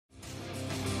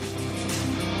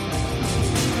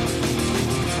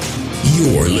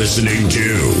You're listening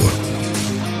to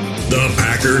the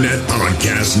Packernet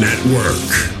Podcast Network.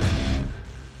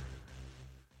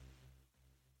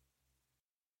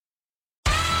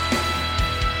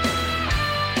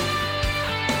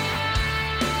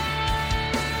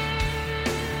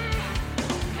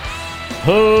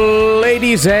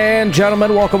 Ladies and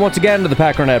gentlemen, welcome once again to the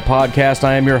Packernet Podcast.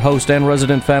 I am your host and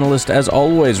resident fanalist, as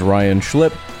always, Ryan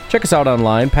Schlip. Check us out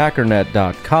online,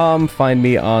 packernet.com. Find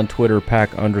me on Twitter,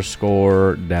 pack_data.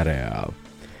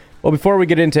 Well, before we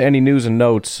get into any news and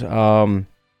notes,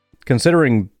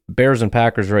 considering Bears and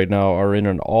Packers right now are in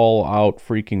an all-out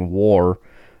freaking war,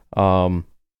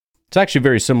 it's actually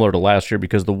very similar to last year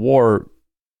because the war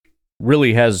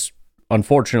really has,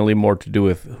 unfortunately, more to do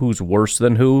with who's worse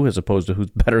than who as opposed to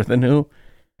who's better than who.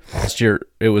 Last year,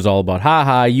 it was all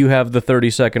about, you have the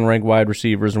 32nd ranked wide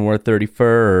receivers and we're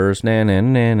 31st,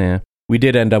 nah. We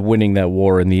did end up winning that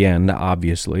war in the end,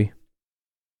 obviously.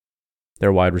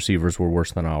 Their wide receivers were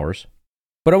worse than ours.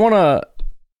 But I want to,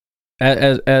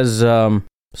 as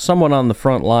someone on the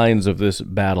front lines of this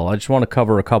battle, I just want to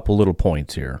cover a couple little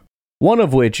points here. One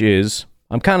of which is,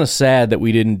 I'm kind of sad that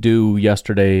we didn't do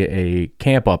yesterday a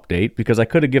camp update because I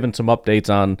could have given some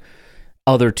updates on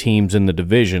other teams in the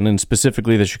division, and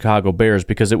specifically the Chicago Bears,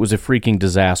 because it was a freaking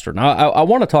disaster. Now, I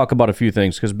want to talk about a few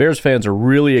things, because Bears fans are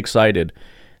really excited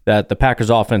that the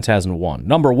Packers offense hasn't won.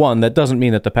 Number one, that doesn't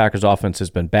mean that the Packers offense has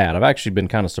been bad. I've actually been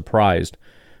kind of surprised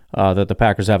that the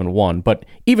Packers haven't won. But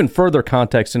even further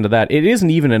context into that, it isn't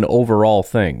even an overall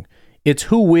thing. It's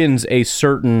who wins a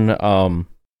certain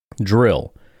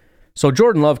drill. So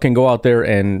Jordan Love can go out there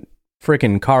and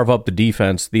freaking carve up the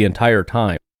defense the entire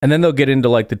time. And then they'll get into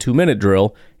like the 2-minute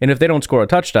drill, and if they don't score a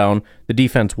touchdown, the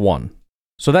defense won.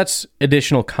 So that's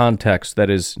additional context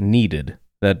that is needed,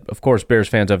 that, of course, Bears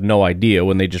fans have no idea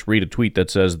when they just read a tweet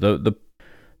that says the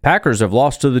Packers have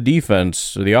lost to the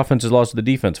defense, or the offense has lost to the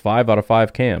defense 5 out of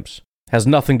 5 camps. Has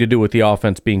nothing to do with the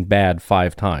offense being bad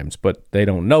 5 times, but they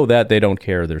don't know that, they don't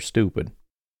care, they're stupid.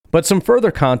 But some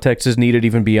further context is needed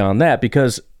even beyond that,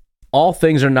 because all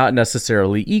things are not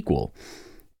necessarily equal.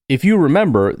 If you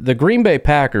remember, the Green Bay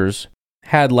Packers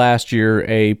had last year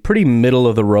a pretty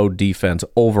middle-of-the-road defense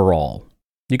overall.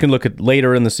 You can look at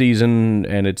later in the season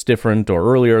and it's different, or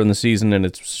earlier in the season and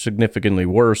it's significantly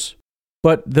worse.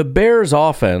 But the Bears'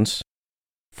 offense,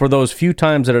 for those few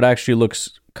times that it actually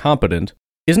looks competent,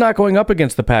 is not going up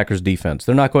against the Packers' defense.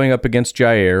 They're not going up against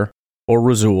Jair or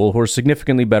Rasul, who are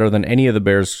significantly better than any of the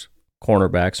Bears'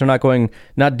 cornerbacks. They're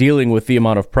not dealing with the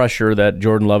amount of pressure that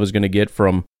Jordan Love is going to get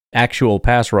from actual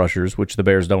pass rushers, which the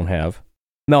Bears don't have.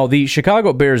 No, the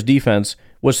Chicago Bears defense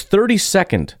was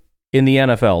 32nd in the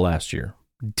NFL last year.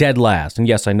 Dead last. And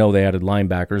yes, I know they added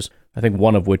linebackers, I think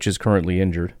one of which is currently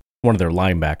injured. One of their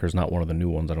linebackers, not one of the new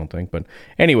ones, I don't think. But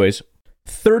anyways,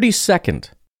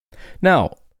 32nd.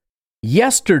 Now,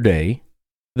 yesterday,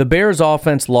 the Bears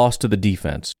offense lost to the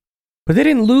defense. But they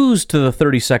didn't lose to the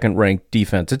 32nd ranked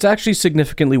defense. It's actually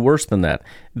significantly worse than that.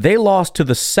 They lost to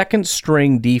the second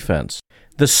string defense.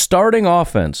 The starting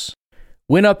offense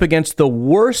went up against the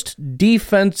worst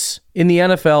defense in the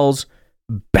NFL's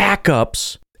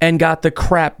backups and got the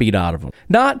crap beat out of them.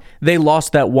 Not they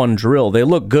lost that one drill. They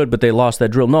look good, but they lost that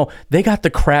drill. No, they got the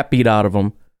crap beat out of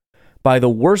them by the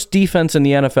worst defense in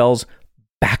the NFL's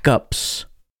backups.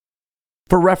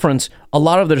 For reference, a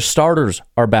lot of their starters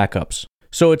are backups.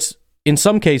 So it's, in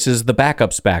some cases, the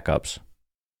backups.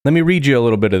 Let me read you a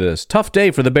little bit of this. Tough day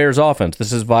for the Bears offense.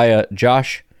 This is via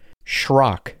Josh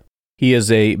Schrock. He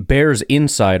is a Bears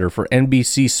insider for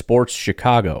NBC Sports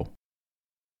Chicago,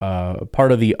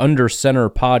 part of the Under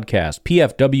Center podcast,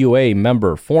 PFWA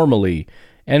member, formerly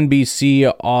NBC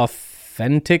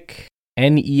Authentic,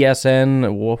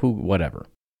 NESN, whatever.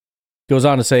 Goes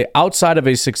on to say, outside of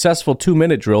a successful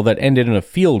 2-minute drill that ended in a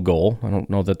field goal, I don't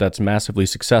know that that's massively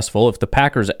successful. If the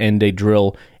Packers end a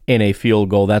drill in a field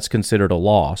goal, that's considered a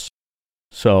loss.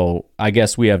 So I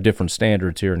guess we have different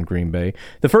standards here in Green Bay.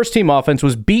 The first team offense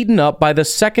was beaten up by the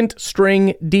second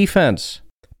string defense.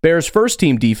 Bears' first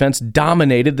team defense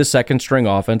dominated the second string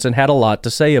offense and had a lot to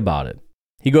say about it.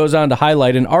 He goes on to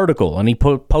highlight an article, and he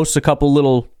posts a couple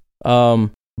little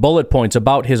bullet points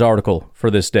about his article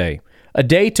for this day. A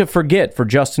day to forget for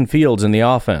Justin Fields in the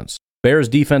offense. Bears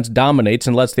defense dominates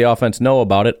and lets the offense know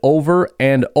about it over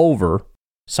and over.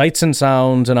 Sights and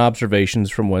sounds and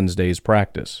observations from Wednesday's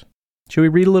practice. Should we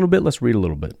read a little bit? Let's read a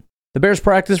little bit. The Bears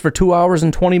practiced for 2 hours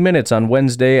and 20 minutes on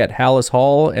Wednesday at Hallis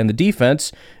Hall, and the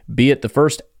defense, be it the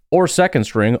first or second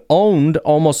string, owned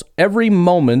almost every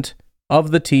moment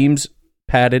of the team's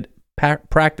padded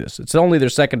practice. It's only their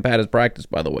second padded practice,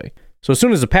 by the way. So as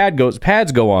soon as the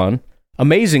pads go on,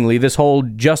 amazingly, this whole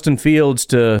Justin Fields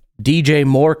to DJ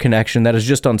Moore connection that is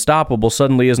just unstoppable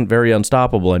suddenly isn't very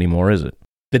unstoppable anymore, is it?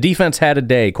 The defense had a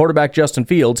day. Quarterback Justin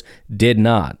Fields did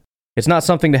not. It's not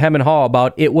something to hem and haw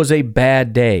about. It was a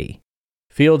bad day.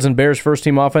 Fields and Bears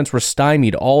first-team offense were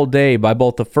stymied all day by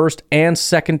both the first and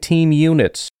second-team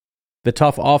units. The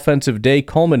tough offensive day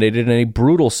culminated in a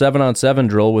brutal 7-on-7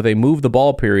 drill with a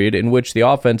move-the-ball period in which the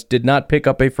offense did not pick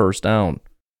up a first down.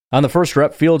 On the first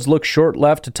rep, Fields looked short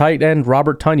left to tight end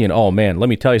Robert Tonyan. Oh, man, let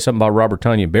me tell you something about Robert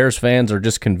Tonyan. Bears fans are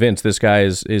just convinced this guy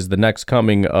is the next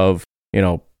coming of,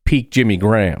 peak Jimmy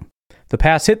Graham. The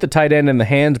pass hit the tight end in the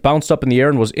hands, bounced up in the air,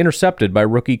 and was intercepted by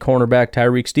rookie cornerback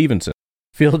Tyreek Stevenson.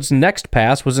 Fields' next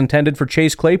pass was intended for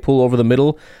Chase Claypool over the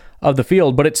middle of the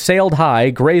field, but it sailed high,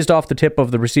 grazed off the tip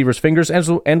of the receiver's fingers,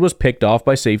 and was picked off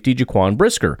by safety Jaquan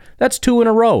Brisker. That's 2 in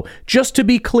a row. Just to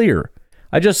be clear,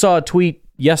 I just saw a tweet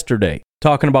yesterday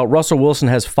talking about Russell Wilson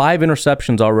has 5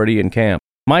 interceptions already in camp.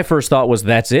 My first thought was,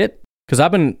 that's it? Because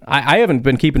I haven't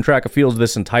been keeping track of Fields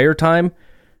this entire time,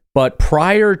 but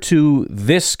prior to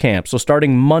this camp, so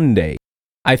starting Monday,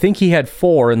 I think he had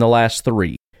 4 in the last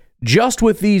 3. Just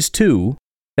with these 2,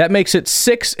 that makes it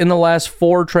 6 in the last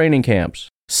 4 training camps.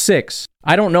 6.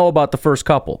 I don't know about the first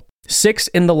couple. 6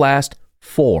 in the last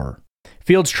 4.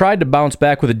 Fields tried to bounce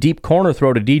back with a deep corner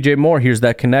throw to DJ Moore. Here's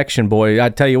that connection, boy. I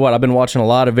tell you what, I've been watching a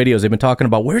lot of videos. They've been talking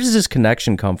about, where does this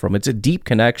connection come from? It's a deep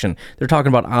connection. They're talking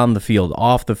about on the field,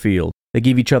 off the field. They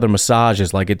give each other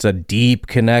massages like it's a deep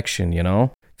connection,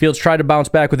 Fields tried to bounce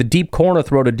back with a deep corner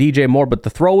throw to DJ Moore, but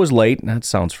the throw was late. That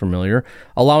sounds familiar.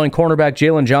 Allowing cornerback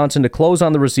Jalen Johnson to close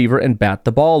on the receiver and bat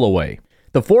the ball away.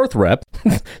 The 4th rep,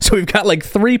 so we've got like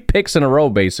 3 picks in a row,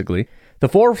 basically. The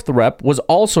 4th rep was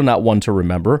also not one to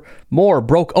remember. Moore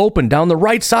broke open down the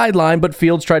right sideline, but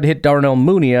Fields tried to hit Darnell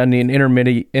Mooney on an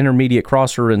intermediate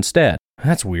crosser instead.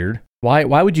 That's weird. Why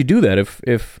would you do that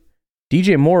if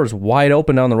DJ Moore is wide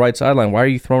open down the right sideline? Why are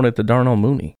you throwing it to Darnell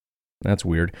Mooney? That's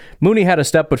weird. Mooney had a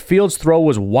step, but Fields' throw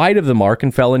was wide of the mark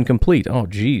and fell incomplete. Oh,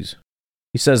 geez.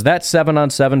 He says that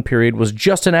 7-on-7 period was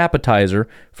just an appetizer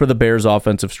for the Bears'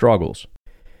 offensive struggles.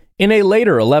 In a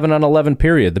later 11-on-11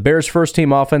 period, the Bears'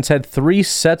 first-team offense had 3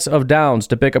 sets of downs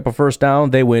to pick up a first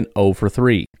down. They went 0 for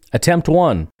 3. Attempt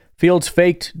 1. Fields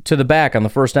faked to the back on the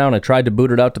first down and tried to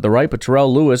boot it out to the right, but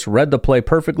Terrell Lewis read the play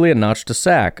perfectly and notched a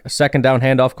sack. A second down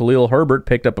handoff, Khalil Herbert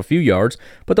picked up a few yards,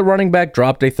 but the running back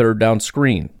dropped a third down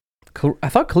screen. I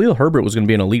thought Khalil Herbert was going to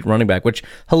be an elite running back, which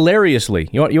hilariously,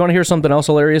 you want to hear something else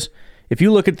hilarious? If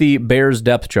you look at the Bears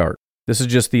depth chart, this is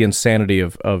just the insanity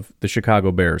of the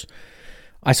Chicago Bears.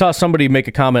 I saw somebody make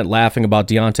a comment laughing about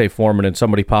Deontay Foreman, and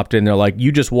somebody popped in there like,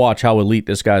 you just watch how elite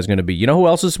this guy's going to be. You know who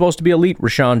else is supposed to be elite?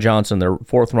 Rashawn Johnson, their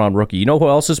 4th-round rookie. You know who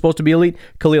else is supposed to be elite?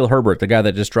 Khalil Herbert, the guy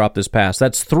that just dropped this pass.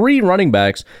 That's 3 running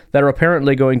backs that are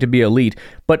apparently going to be elite.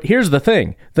 But here's the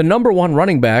thing. The number 1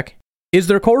 running back is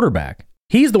their quarterback.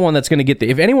 He's the one that's going to get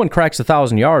if anyone cracks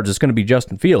 1,000 yards, it's going to be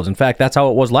Justin Fields. In fact, that's how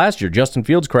it was last year. Justin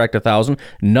Fields cracked 1,000.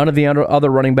 None of the other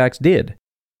running backs did.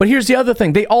 But here's the other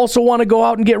thing. They also want to go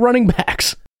out and get running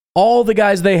backs. All the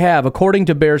guys they have, according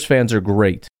to Bears fans, are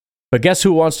great. But guess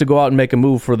who wants to go out and make a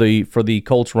move for the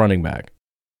Colts running back?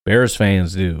 Bears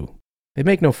fans do. They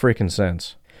make no freaking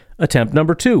sense. Attempt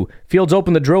number 2. Fields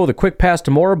opened the drill with a quick pass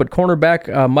to Moore, but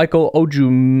cornerback Michael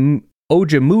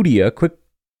Ojemudia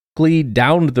quickly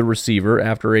downed the receiver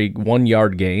after a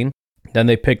 1-yard gain. Then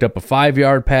they picked up a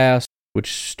 5-yard pass,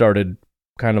 which started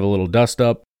kind of a little dust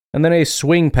up. And then a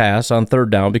swing pass on 3rd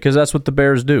down, because that's what the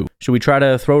Bears do. Should we try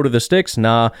to throw to the sticks?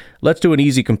 Nah, let's do an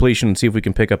easy completion and see if we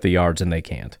can pick up the yards, and they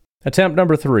can't. Attempt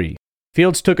number 3.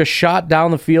 Fields took a shot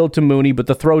down the field to Mooney, but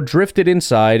the throw drifted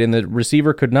inside, and the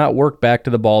receiver could not work back to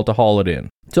the ball to haul it in.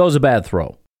 So it was a bad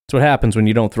throw. That's what happens when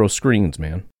you don't throw screens,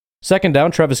 man. 2nd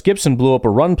down, Travis Gibson blew up a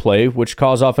run play, which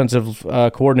caused offensive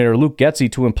coordinator Luke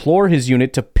Getsy to implore his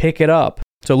unit to pick it up.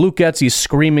 So Luke Getsy's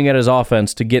screaming at his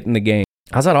offense to get in the game.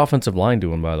 How's that offensive line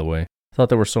doing, by the way? I thought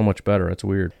they were so much better. That's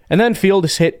weird. And then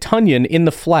Fields hit Tonyan in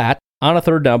the flat on a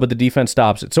 3rd down, but the defense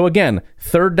stops it. So again,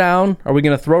 3rd down, are we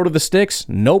going to throw to the sticks?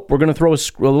 Nope. We're going to throw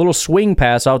a little swing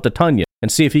pass out to Tonyan and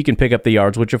see if he can pick up the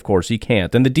yards, which of course he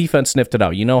can't. And the defense sniffed it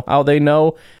out. You know how they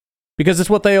know? Because it's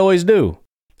what they always do.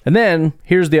 And then,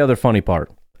 here's the other funny part.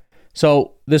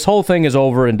 So, this whole thing is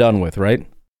over and done with, right?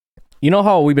 You know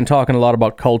how we've been talking a lot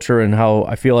about culture and how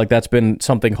I feel like that's been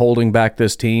something holding back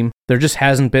this team? There just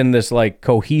hasn't been this,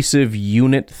 cohesive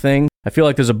unit thing. I feel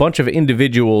like there's a bunch of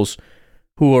individuals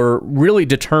who are really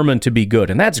determined to be good,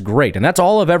 and that's great, and that's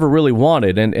all I've ever really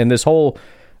wanted, and this whole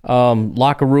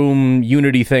locker room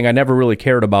unity thing I never really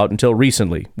cared about until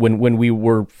recently, when we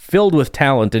were filled with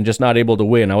talent and just not able to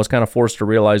win. I was kind of forced to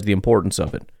realize the importance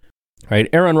of it. Right?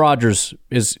 Aaron Rodgers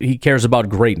he cares about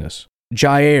greatness.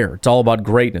 Jair, it's all about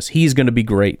greatness. He's going to be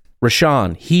great.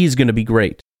 Rashawn, he's going to be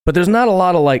great. But there's not a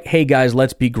lot of like, hey guys,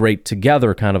 let's be great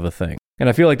together kind of a thing. And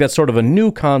I feel like that's sort of a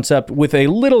new concept with a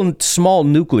little small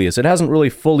nucleus. It hasn't really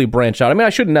fully branched out. I mean,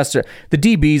 I shouldn't necessarily, the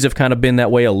DBs have kind of been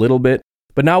that way a little bit.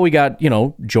 But now we got,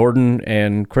 Jordan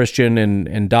and Christian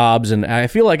and Dobbs, and I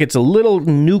feel like it's a little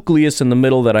nucleus in the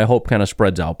middle that I hope kind of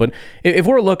spreads out. But if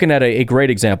we're looking at a great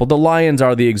example, the Lions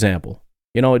are the example.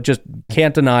 It just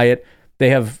can't deny it. They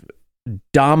have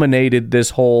dominated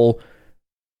this whole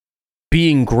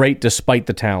being great despite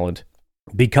the talent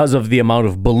because of the amount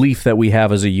of belief that we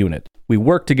have as a unit. We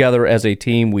work together as a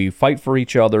team. We fight for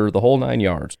each other, the whole 9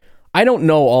 yards. I don't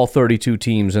know all 32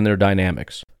 teams and their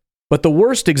dynamics. But the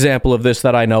worst example of this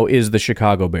that I know is the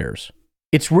Chicago Bears.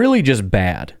 It's really just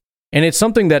bad. And it's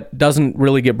something that doesn't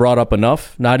really get brought up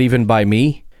enough, not even by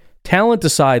me. Talent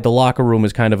aside, the locker room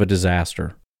is kind of a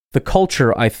disaster. The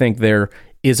culture, I think, there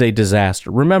is a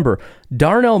disaster. Remember,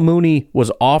 Darnell Mooney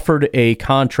was offered a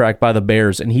contract by the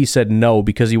Bears, and he said no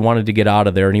because he wanted to get out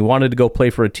of there, and he wanted to go play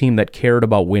for a team that cared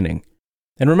about winning.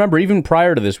 And remember, even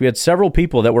prior to this, we had several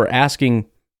people that were asking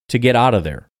to get out of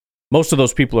there. Most of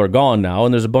those people are gone now,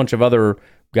 and there's a bunch of other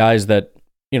guys that,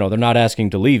 they're not asking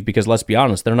to leave because, let's be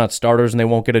honest, they're not starters and they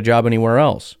won't get a job anywhere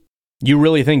else. You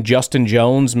really think Justin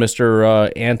Jones,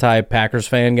 Mr. Anti-Packers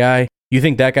fan guy, you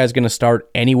think that guy's going to start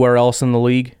anywhere else in the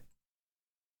league?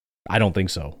 I don't think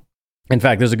so. In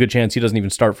fact, there's a good chance he doesn't even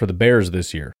start for the Bears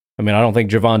this year. I mean, I don't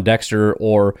think Javon Dexter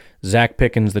or Zach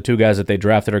Pickens, the two guys that they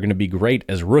drafted, are going to be great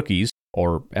as rookies,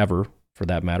 or ever, for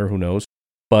that matter, who knows.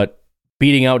 But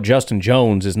beating out Justin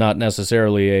Jones is not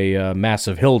necessarily a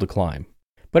massive hill to climb.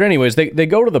 But anyways, they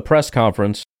go to the press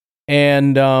conference,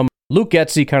 and Luke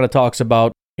Getsy kind of talks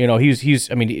about,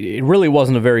 it really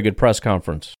wasn't a very good press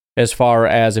conference. As far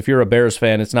as if you're a Bears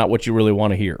fan, it's not what you really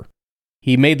want to hear.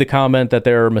 He made the comment that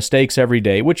there are mistakes every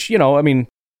day, which, I'm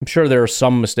sure there are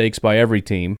some mistakes by every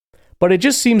team. But it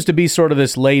just seems to be sort of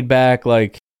this laid back,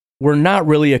 like, we're not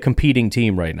really a competing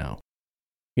team right now.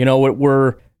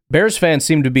 Bears fans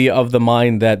seem to be of the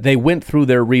mind that they went through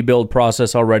their rebuild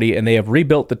process already and they have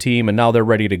rebuilt the team and now they're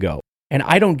ready to go. And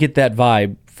I don't get that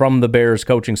vibe from the Bears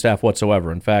coaching staff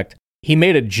whatsoever. In fact, he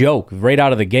made a joke right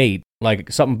out of the gate,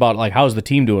 like something about like, how's the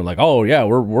team doing? Like, oh yeah,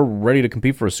 we're ready to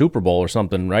compete for a Super Bowl or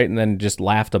something, right? And then just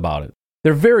laughed about it.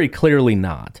 They're very clearly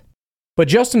not. But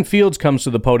Justin Fields comes to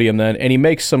the podium then and he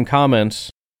makes some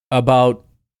comments about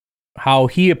how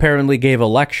he apparently gave a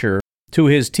lecture to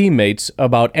his teammates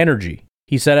about energy.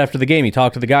 He said after the game, he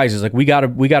talked to the guys. He's like, we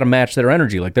gotta match their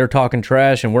energy. Like, they're talking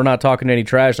trash and we're not talking any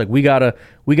trash. Like, we gotta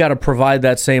provide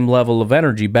that same level of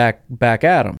energy back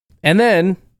at them. And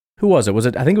then, who was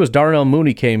it? I think it was Darnell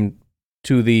Mooney came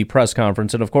to the press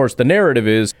conference. And of course, the narrative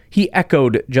is he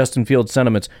echoed Justin Fields'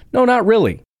 sentiments. No, not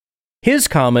really. His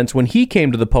comments when he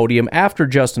came to the podium after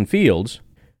Justin Fields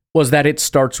was that it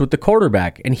starts with the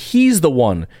quarterback. And he's the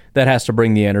one that has to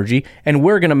bring the energy. And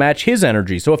we're going to match his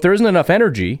energy. So if there isn't enough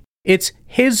energy, it's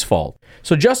his fault.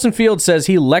 So Justin Fields says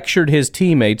he lectured his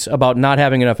teammates about not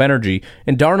having enough energy,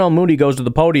 and Darnell Mooney goes to the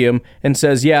podium and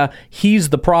says, yeah, he's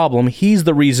the problem. He's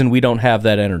the reason we don't have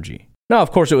that energy. Now,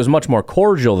 of course, it was much more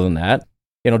cordial than that.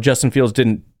 Justin Fields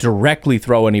didn't directly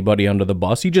throw anybody under the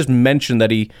bus. He just mentioned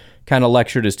that he kind of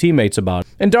lectured his teammates about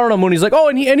it. And Darnell Mooney's like, oh,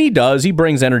 and he does. He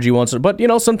brings energy once. But,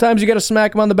 sometimes you got to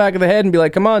smack him on the back of the head and be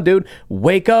like, come on, dude,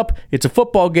 wake up. It's a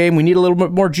football game. We need a little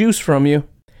bit more juice from you.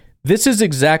 This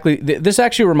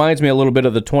actually reminds me a little bit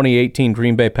of the 2018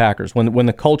 Green Bay Packers when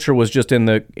the culture was just in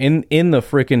the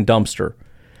freaking dumpster.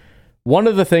 One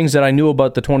of the things that I knew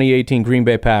about the 2018 Green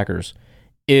Bay Packers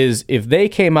is if they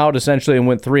came out essentially and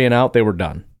went 3 and out, they were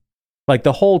done. Like,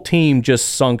 the whole team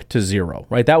just sunk to zero,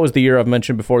 right? That was the year I've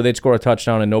mentioned before. They'd score a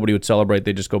touchdown and nobody would celebrate.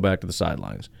 They'd just go back to the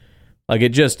sidelines. Like, it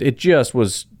just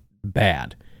was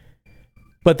bad.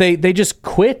 But they just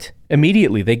quit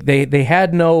immediately. They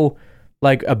had no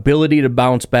ability to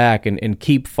bounce back and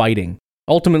keep fighting.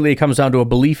 Ultimately, it comes down to a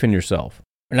belief in yourself.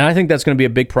 And I think that's going to be a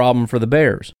big problem for the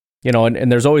Bears.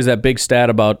 And there's always that big stat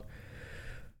about,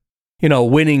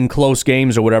 winning close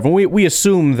games or whatever. We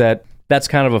assume that that's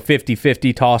kind of a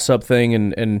 50-50 toss-up thing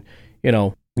and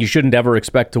you shouldn't ever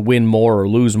expect to win more or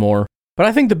lose more. But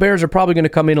I think the Bears are probably going to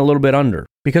come in a little bit under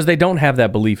because they don't have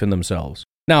that belief in themselves.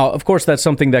 Now, of course, that's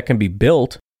something that can be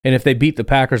built. And if they beat the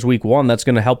Packers week 1, that's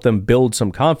going to help them build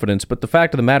some confidence. But the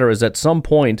fact of the matter is at some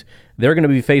point, they're going to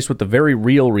be faced with the very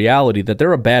real reality that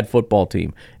they're a bad football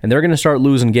team. And they're going to start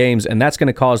losing games, and that's going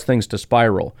to cause things to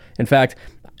spiral. In fact,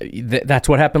 that's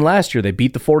what happened last year. They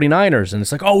beat the 49ers, and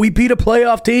it's like, oh, we beat a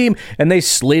playoff team. And they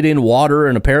slid in water,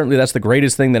 and apparently that's the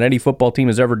greatest thing that any football team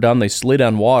has ever done. They slid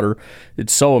on water.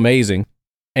 It's so amazing.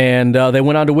 And they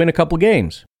went on to win a couple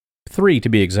games. 3 to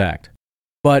be exact.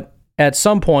 But at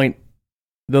some point,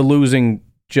 the losing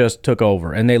just took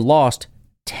over, and they lost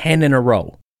 10 in a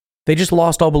row. They just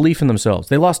lost all belief in themselves.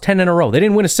 They lost 10 in a row. They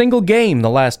didn't win a single game the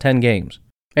last 10 games.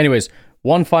 Anyways,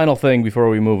 one final thing before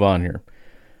we move on here.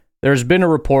 There's been a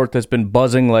report that's been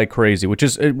buzzing like crazy,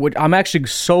 I'm actually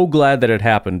so glad that it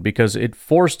happened because it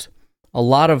forced a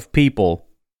lot of people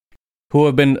who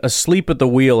have been asleep at the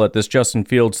wheel at this Justin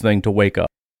Fields thing to wake up.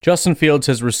 Justin Fields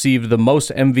has received the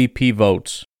most MVP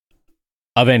votes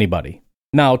of anybody.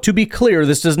 Now, to be clear,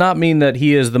 this does not mean that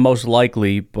he is the most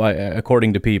likely,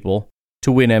 according to people,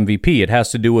 to win MVP. It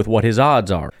has to do with what his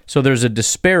odds are. So there's a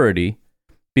disparity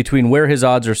between where his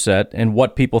odds are set and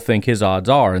what people think his odds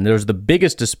are. And there's the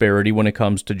biggest disparity when it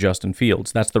comes to Justin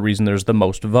Fields. That's the reason there's the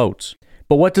most votes.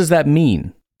 But what does that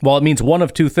mean? Well, it means one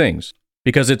of two things.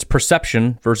 Because it's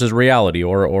perception versus reality,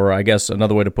 or I guess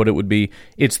another way to put it would be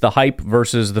it's the hype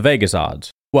versus the Vegas odds.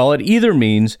 Well, it either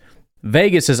means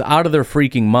Vegas is out of their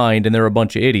freaking mind and they're a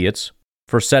bunch of idiots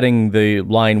for setting the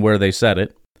line where they set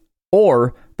it,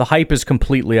 or the hype is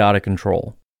completely out of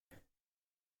control.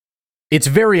 It's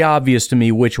very obvious to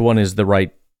me which one is the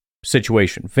right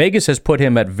situation. Vegas has put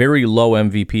him at very low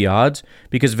MVP odds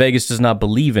because Vegas does not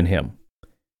believe in him.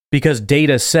 Because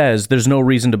data says there's no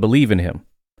reason to believe in him.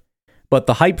 But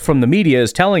the hype from the media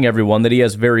is telling everyone that he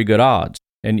has very good odds.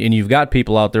 And you've got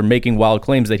people out there making wild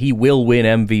claims that he will win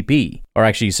MVP. Or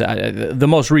actually, the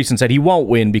most recent said he won't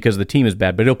win because the team is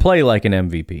bad, but he'll play like an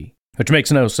MVP. Which makes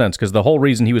no sense because the whole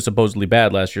reason he was supposedly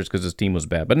bad last year is because his team was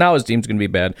bad. But now his team's going to be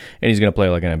bad and he's going to play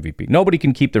like an MVP. Nobody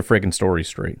can keep their friggin' story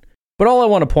straight. But all I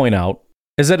want to point out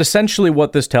is that essentially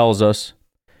what this tells us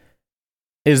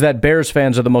is that Bears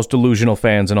fans are the most delusional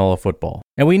fans in all of football.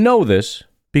 And we know this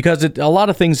because a lot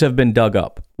of things have been dug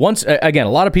up. Again,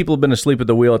 a lot of people have been asleep at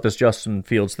the wheel at this Justin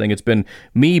Fields thing. It's been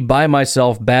me by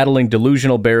myself battling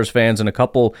delusional Bears fans and a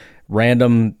couple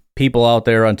random people out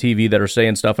there on TV that are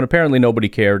saying stuff, and apparently nobody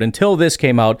cared until this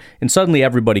came out, and suddenly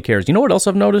everybody cares. You know what else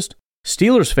I've noticed?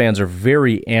 Steelers fans are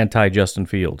very anti-Justin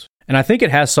Fields, and I think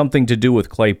it has something to do with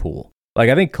Claypool. Like,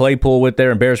 I think Claypool went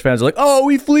there, and Bears fans are like, oh,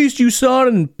 we fleeced you, son.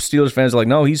 And Steelers fans are like,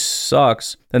 no, he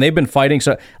sucks. And they've been fighting.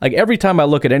 So, like, every time I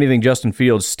look at anything Justin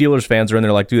Fields, Steelers fans are in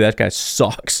there like, dude, that guy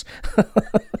sucks.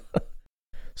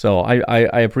 So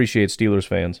I appreciate Steelers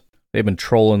fans. They've been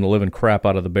trolling the living crap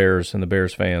out of the Bears and the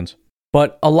Bears fans.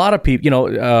 But a lot of people,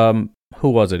 who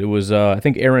was it? It was, I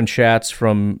think, Aaron Schatz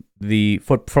from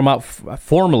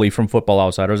formerly from Football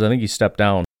Outsiders. I think he stepped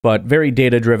down. But very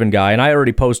data-driven guy. And I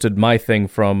already posted my thing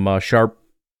from Sharp,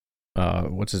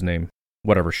 what's his name?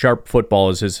 Whatever, Sharp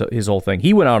Football is his whole thing.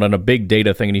 He went out on a big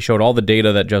data thing, and he showed all the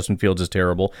data that Justin Fields is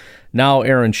terrible. Now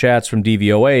Aaron Schatz from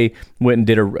DVOA went and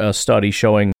did a study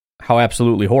showing how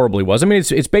absolutely horrible he was. I mean,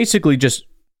 it's basically just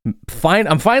fine.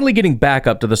 I'm finally getting back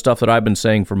up to the stuff that I've been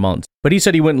saying for months. But he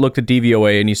said he went and looked at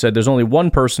DVOA, and he said there's only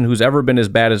one person who's ever been as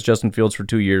bad as Justin Fields for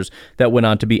 2 years that went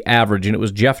on to be average, and it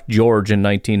was Jeff George in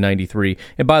 1993.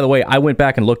 And by the way, I went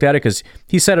back and looked at it because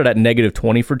he said it at negative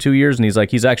 20 for 2 years, and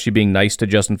he's actually being nice to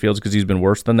Justin Fields because he's been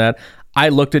worse than that. I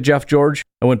looked at Jeff George.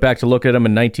 I went back to look at him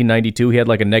in 1992. He had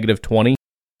like a negative 20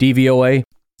 DVOA.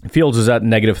 Fields is at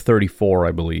negative 34,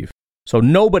 I believe. So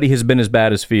nobody has been as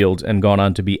bad as Fields and gone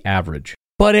on to be average.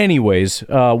 But anyways,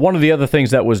 one of the other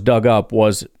things that was dug up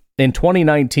was in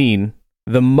 2019,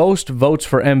 the most votes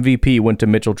for MVP went to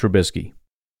Mitchell Trubisky.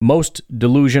 Most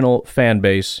delusional fan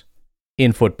base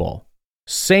in football.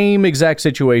 Same exact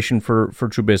situation for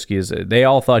Trubisky. As they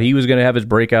all thought he was going to have his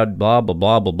breakout, blah, blah,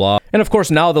 blah, blah, blah. And of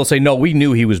course, now they'll say, no, we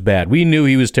knew he was bad. We knew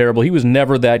he was terrible. He was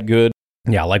never that good.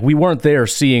 Yeah, like we weren't there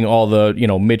seeing all the,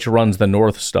 Mitch runs the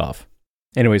North stuff.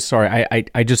 Anyways, sorry,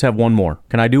 I just have one more.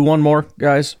 Can I do one more,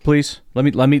 guys, please? Let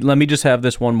me just have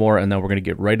this one more, and then we're going to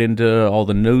get right into all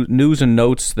the news and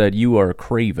notes that you are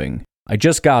craving. I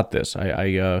just got this.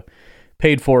 I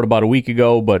paid for it about a week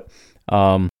ago, but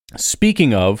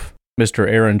speaking of Mr.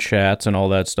 Aaron Schatz and all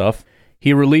that stuff,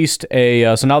 he released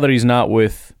so now that he's not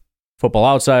with Football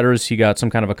Outsiders, he got some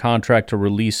kind of a contract to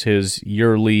release his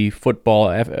yearly football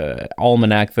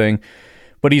almanac thing.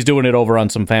 But he's doing it over on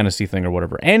some fantasy thing or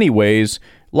whatever. Anyways,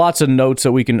 lots of notes that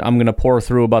I'm going to pour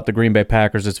through about the Green Bay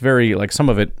Packers. It's very, like, some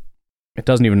of it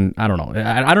doesn't even, I don't know.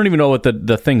 I don't even know what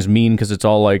the things mean because it's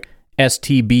all like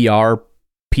STBR,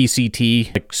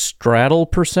 PCT, like straddle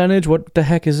percentage. What the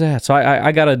heck is that? So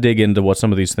I got to dig into what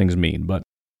some of these things mean. But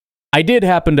I did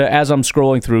happen to, as I'm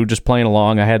scrolling through, just playing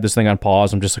along, I had this thing on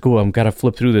pause. I'm just like, oh, I've got to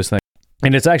flip through this thing.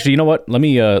 And it's actually, you know what? Let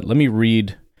me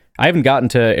read. I haven't gotten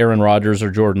to Aaron Rodgers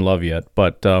or Jordan Love yet,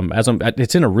 but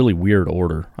it's in a really weird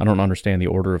order. I don't understand the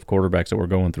order of quarterbacks that we're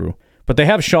going through. But they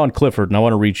have Sean Clifford, and I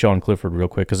want to read Sean Clifford real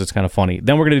quick because it's kind of funny.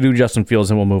 Then we're going to do Justin Fields,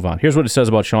 and we'll move on. Here's what it says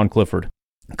about Sean Clifford.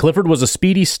 Clifford was a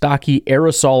speedy, stocky,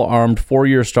 aerosol-armed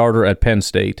 4-year starter at Penn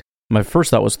State. My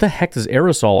first thought was, what the heck does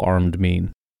aerosol-armed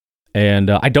mean? And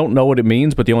I don't know what it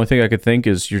means, but the only thing I could think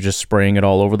is you're just spraying it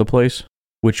all over the place,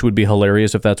 which would be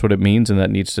hilarious if that's what it means, and that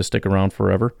needs to stick around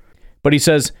forever. But he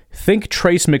says, think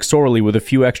Trace McSorley with a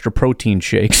few extra protein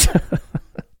shakes.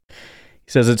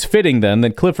 He says it's fitting then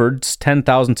that Clifford's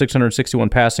 10,661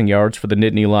 passing yards for the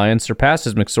Nittany Lions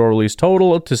surpasses McSorley's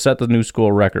total to set the new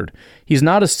school record. He's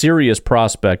not a serious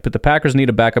prospect, but the Packers need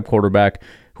a backup quarterback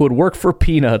who would work for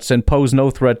peanuts and pose no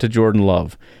threat to Jordan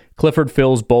Love. Clifford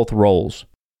fills both roles.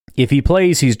 If he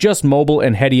plays, he's just mobile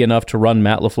and heady enough to run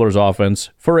Matt LaFleur's offense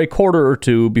for a quarter or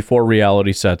two before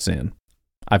reality sets in.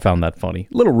 I found that funny.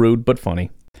 A little rude, but funny.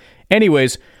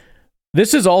 Anyways,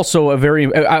 this is also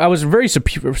I was very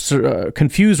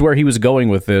confused where he was going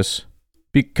with this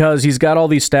because he's got all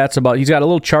these stats he's got a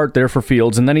little chart there for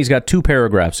Fields, and then he's got 2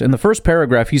 paragraphs. In the first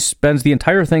paragraph, he spends the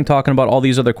entire thing talking about all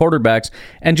these other quarterbacks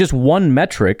and just one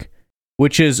metric,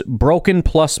 which is broken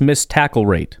plus missed tackle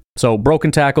rate. So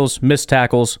broken tackles, missed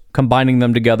tackles, combining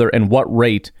them together, and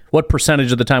what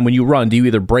percentage of the time when you run do you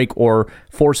either break or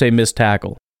force a missed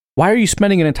tackle? Why are you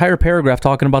spending an entire paragraph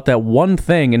talking about that one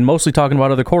thing and mostly talking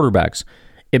about other quarterbacks?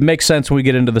 It makes sense when we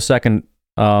get into the second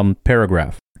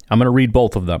paragraph. I'm going to read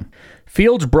both of them.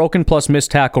 Fields' broken plus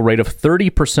missed tackle rate of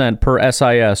 30% per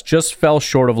SIS just fell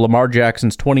short of Lamar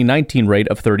Jackson's 2019 rate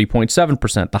of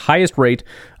 30.7%. The highest rate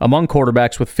among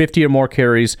quarterbacks with 50 or more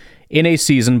carries in a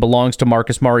season belongs to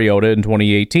Marcus Mariota in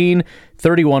 2018,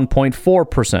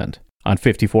 31.4% on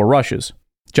 54 rushes.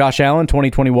 Josh Allen,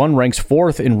 2021, ranks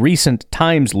 4th in recent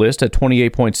times list at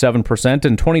 28.7%,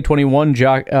 and 2021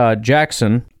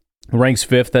 Jackson ranks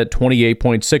 5th at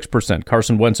 28.6%.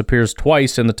 Carson Wentz appears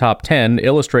twice in the top 10,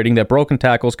 illustrating that broken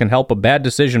tackles can help a bad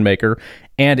decision maker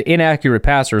and inaccurate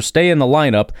passer stay in the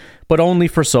lineup, but only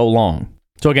for so long.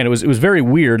 So again, it was very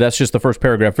weird. That's just the first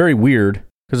paragraph. Very weird,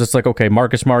 because it's like, okay,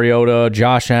 Marcus Mariota,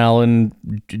 Josh Allen,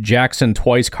 Jackson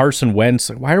twice, Carson Wentz.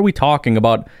 Why are we talking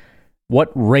about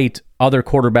what rate other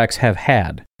quarterbacks have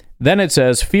had? Then it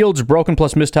says Fields' broken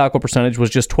plus missed tackle percentage was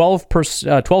just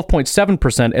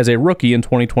 12.7% as a rookie in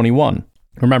 2021.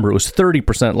 Remember, it was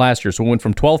 30% last year, so it went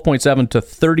from 12.7 to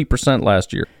 30%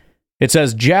 last year. It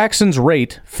says Jackson's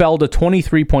rate fell to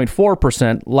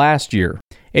 23.4% last year.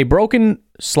 A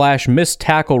broken/missed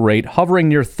tackle rate hovering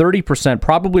near 30%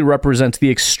 probably represents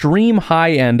the extreme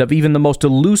high end of even the most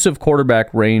elusive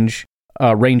quarterback range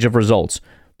of results.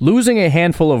 Losing a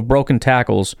handful of broken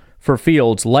tackles for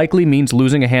Fields likely means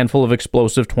losing a handful of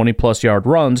explosive 20-plus yard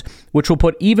runs, which will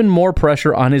put even more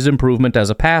pressure on his improvement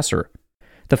as a passer.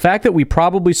 The fact that we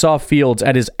probably saw Fields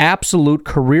at his absolute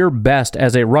career best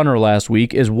as a runner last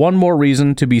week is one more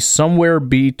reason to be somewhere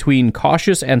between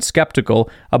cautious and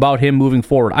skeptical about him moving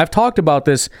forward. I've talked about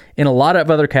this in a lot of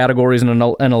other categories and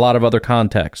in a lot of other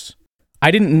contexts.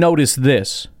 I didn't notice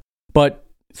this, but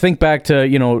think back to,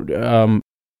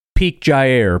 peak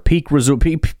Jair, peak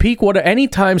what?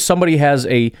 Anytime somebody has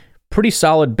a pretty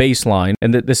solid baseline,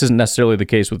 and this isn't necessarily the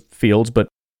case with Fields, but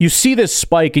you see this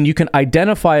spike and you can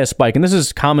identify a spike, and this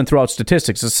is common throughout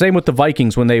statistics. It's the same with the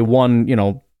Vikings when they won,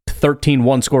 13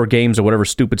 one-score games or whatever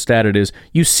stupid stat it is.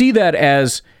 You see that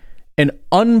as an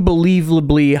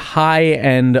unbelievably high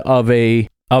end of a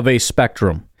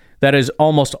spectrum that is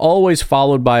almost always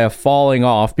followed by a falling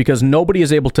off because nobody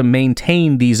is able to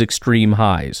maintain these extreme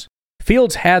highs.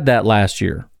 Fields had that last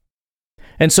year.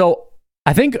 And so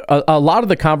I think a lot of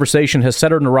the conversation has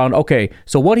centered around, okay,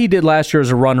 so what he did last year as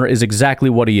a runner is exactly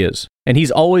what he is. And he's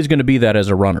always going to be that as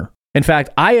a runner. In fact,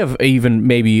 I have even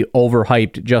maybe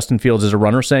overhyped Justin Fields as a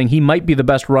runner, saying he might be the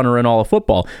best runner in all of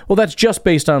football. Well, that's just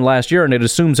based on last year, and it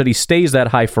assumes that he stays that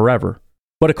high forever.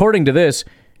 But according to this,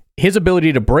 his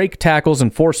ability to break tackles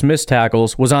and force missed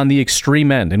tackles was on the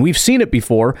extreme end. And we've seen it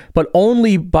before, but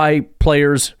only by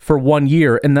players for 1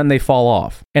 year, and then they fall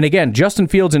off. And again, Justin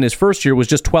Fields in his first year was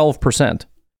just 12%.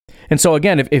 And so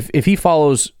again, if he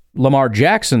follows Lamar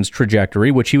Jackson's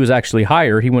trajectory, which he was actually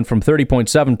higher, he went from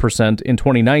 30.7% in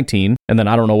 2019, and then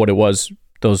I don't know what it was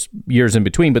those years in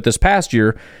between, but this past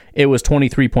year, it was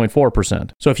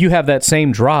 23.4%. So if you have that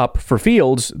same drop for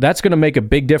Fields, that's going to make a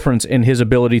big difference in his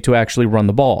ability to actually run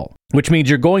the ball, which means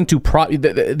you're going to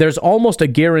there's almost a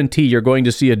guarantee you're going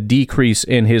to see a decrease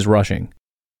in his rushing,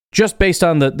 just based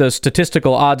on the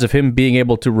statistical odds of him being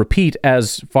able to repeat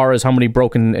as far as how many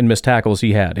broken and missed tackles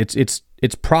he had. It's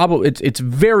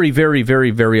very, very,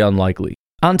 very, very unlikely.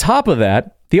 On top of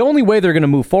that, the only way they're going to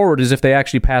move forward is if they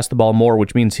actually pass the ball more,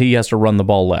 which means he has to run the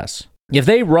ball less. If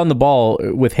they run the ball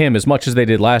with him as much as they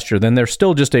did last year, then they're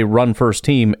still just a run-first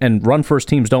team, and run-first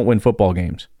teams don't win football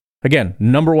games. Again,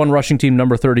 number 1 rushing team,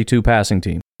 number 32 passing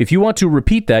team. If you want to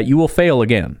repeat that, you will fail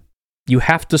again. You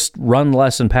have to run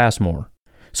less and pass more.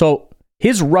 So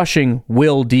his rushing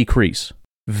will decrease.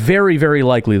 Very, very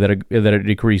likely that it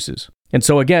decreases. And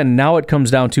so again, now it comes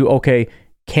down to, okay,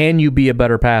 can you be a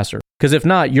better passer? Because if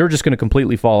not, you're just going to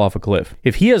completely fall off a cliff.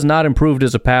 If he has not improved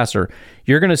as a passer,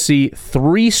 you're going to see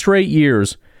 3 straight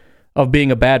years of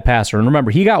being a bad passer. And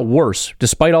remember, he got worse,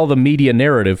 despite all the media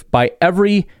narrative, by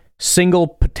every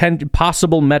single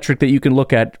possible metric that you can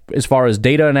look at as far as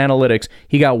data and analytics.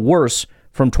 He got worse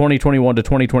from 2021 to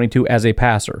 2022 as a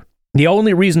passer. The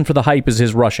only reason for the hype is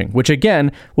his rushing, which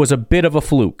again was a bit of a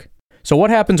fluke. So what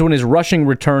happens when his rushing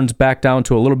returns back down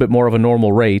to a little bit more of a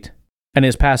normal rate and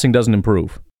his passing doesn't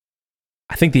improve?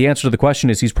 I think the answer to the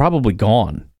question is he's probably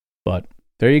gone. But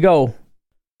there you go.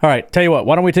 All right, tell you what,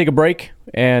 why don't we take a break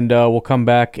and we'll come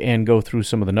back and go through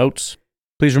some of the notes.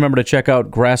 Please remember to check out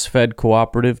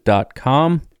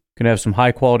grassfedcooperative.com. You can have some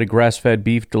high-quality grass-fed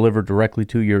beef delivered directly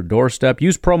to your doorstep.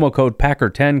 Use promo code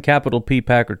PACKER10, capital P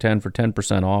PACKER10 for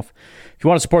 10% off. If you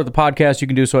want to support the podcast, you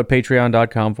can do so at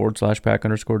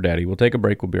patreon.com/pack_daddy. We'll take a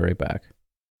break. We'll be right back.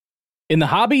 In the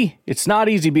hobby, it's not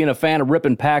easy being a fan of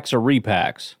ripping packs or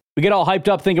repacks. We get all hyped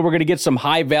up thinking we're going to get some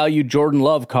high-value Jordan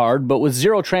Love card, but with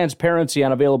zero transparency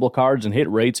on available cards and hit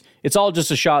rates, it's all just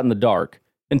a shot in the dark.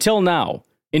 Until now.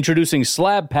 Introducing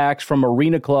slab packs from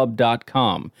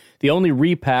arenaclub.com, the only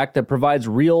repack that provides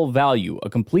real value, a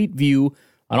complete view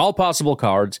on all possible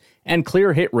cards, and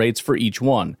clear hit rates for each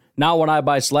one. Now when I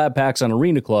buy slab packs on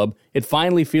Arena Club, it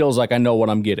finally feels like I know what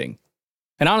I'm getting.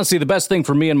 And honestly, the best thing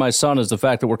for me and my son is the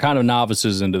fact that we're kind of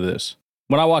novices into this.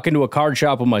 When I walk into a card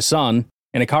shop with my son,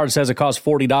 and a card says it costs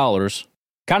 $40,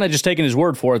 kind of just taking his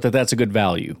word for it that that's a good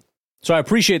value. So I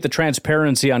appreciate the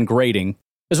transparency on grading,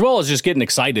 as well as just getting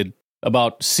excited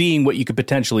about seeing what you could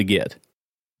potentially get.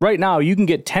 Right now, you can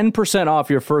get 10%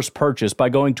 off your first purchase by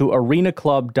going to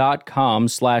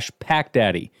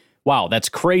arenaclub.com/packdaddy. Wow, that's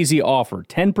crazy offer.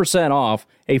 10% off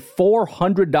a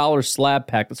 $400 slab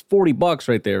pack. That's $40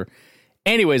 right there.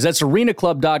 Anyways, that's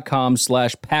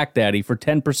arenaclub.com/packdaddy for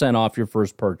 10% off your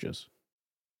first purchase.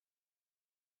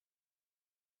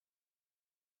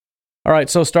 All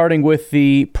right, so starting with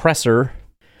the presser,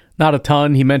 not a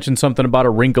ton. He mentioned something about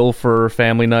a wrinkle for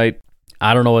family night.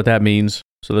 I don't know what that means,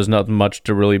 so there's nothing much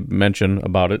to really mention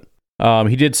about it.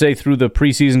 He did say through the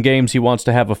preseason games he wants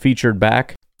to have a featured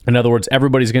back. In other words,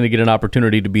 everybody's going to get an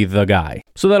opportunity to be the guy.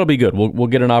 So that'll be good. We'll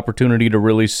get an opportunity to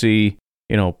really see,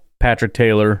 Patrick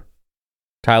Taylor,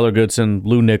 Tyler Goodson,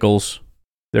 Lou Nichols.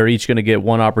 They're each going to get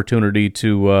one opportunity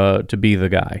to be the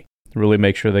guy. Really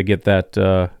make sure they get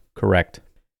that correct.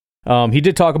 He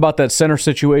did talk about that center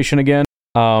situation again.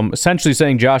 Essentially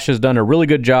saying Josh has done a really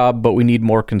good job, but we need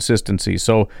more consistency.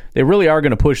 So they really are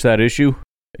going to push that issue.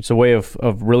 It's a way of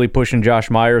really pushing Josh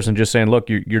Myers and just saying, look,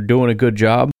 you're doing a good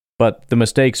job, but the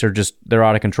mistakes are they're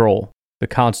out of control. The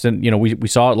constant, we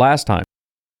saw it last time.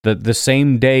 The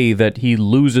same day that he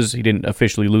didn't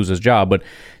officially lose his job, but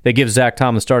they give Zach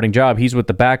Tom the starting job. He's with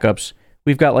the backups.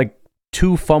 We've got like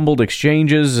 2 fumbled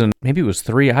exchanges, and maybe it was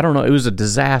 3. I don't know. It was a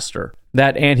disaster.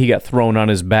 That, and he got thrown on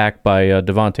his back by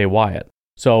Devontae Wyatt.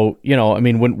 So,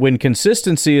 when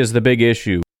consistency is the big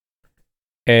issue,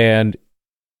 and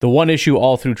the one issue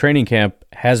all through training camp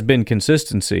has been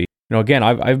consistency. Again,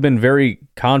 I've been very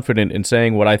confident in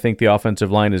saying what I think the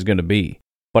offensive line is going to be.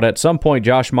 But at some point,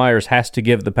 Josh Myers has to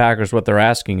give the Packers what they're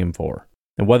asking him for.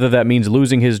 And whether that means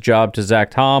losing his job to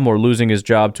Zach Tom or losing his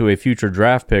job to a future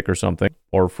draft pick or something,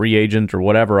 or free agent or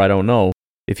whatever, I don't know.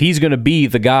 If he's going to be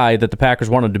the guy that the Packers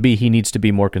want him to be, he needs to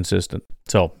be more consistent.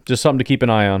 So, just something to keep an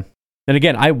eye on. And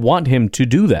again, I want him to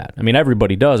do that. I mean,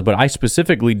 everybody does, but I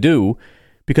specifically do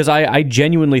because I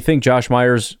genuinely think Josh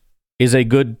Myers is a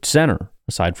good center,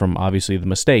 aside from, obviously, the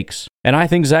mistakes. And I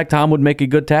think Zach Tom would make a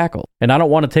good tackle. And I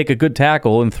don't want to take a good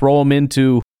tackle and throw him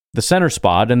into the center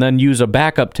spot and then use a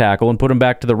backup tackle and put him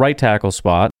back to the right tackle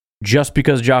spot just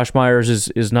because Josh Myers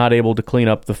is not able to clean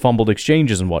up the fumbled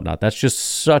exchanges and whatnot. That's just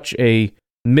such a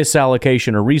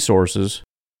misallocation of resources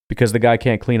because the guy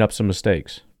can't clean up some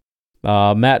mistakes.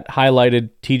 Matt highlighted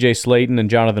TJ Slaton and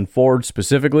Jonathan Ford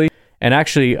specifically. And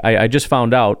actually, I just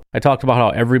found out, I talked about how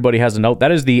everybody has a note.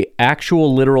 That is the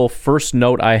actual literal first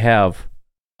note I have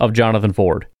of Jonathan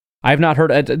Ford. I've not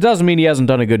heard, it doesn't mean he hasn't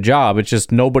done a good job. It's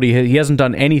just he hasn't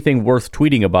done anything worth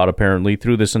tweeting about apparently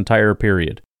through this entire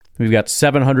period. We've got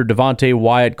 700 Devontae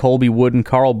Wyatt, Colby Wooden,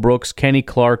 Carl Brooks, Kenny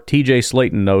Clark, TJ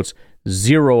Slaton notes,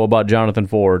 0 about Jonathan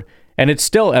Ford. And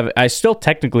I still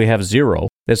technically have 0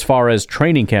 as far as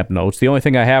training camp notes. The only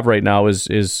thing I have right now is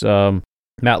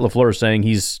Matt LaFleur saying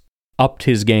he's upped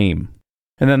his game.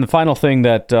 And then the final thing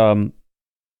that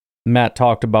Matt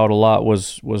talked about a lot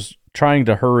was trying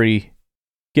to hurry,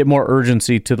 get more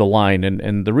urgency to the line.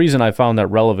 And the reason I found that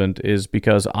relevant is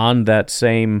because on that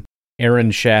same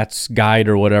Aaron Schatz guide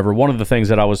or whatever, one of the things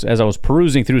that as I was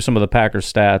perusing through some of the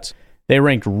Packers stats, they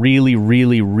ranked really,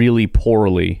 really, really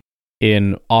poorly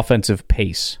in offensive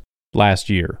pace last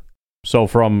year. So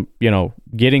from,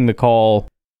 getting the call,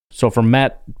 from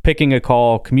Matt picking a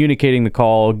call, communicating the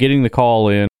call, getting the call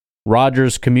in,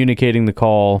 Rodgers communicating the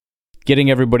call,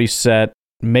 getting everybody set,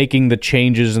 making the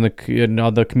changes in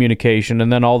the communication,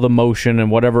 and then all the motion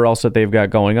and whatever else that they've got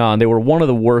going on. They were one of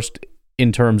the worst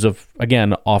in terms of,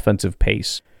 again, offensive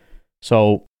pace.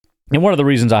 So, and one of the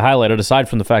reasons I highlighted, aside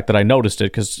from the fact that I noticed it,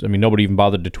 because, nobody even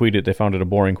bothered to tweet it. They found it a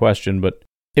boring question, but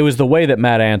it was the way that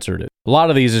Matt answered it. A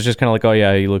lot of these is just kind of like, oh,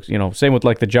 yeah, he looks, same with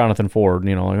like the Jonathan Ford,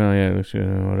 like, oh, yeah,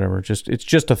 whatever. It's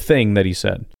just a thing that he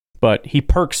said. But he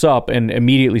perks up and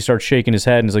immediately starts shaking his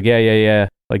head and is like, yeah.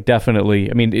 Like,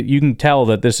 definitely. You can tell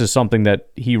that this is something that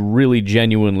he really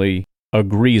genuinely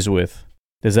agrees with,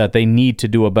 is that they need to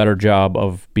do a better job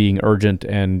of being urgent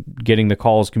and getting the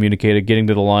calls communicated, getting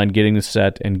to the line, getting the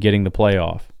set, and getting the play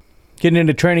off. Getting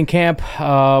into training camp,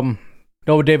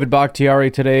 no David Bakhtiari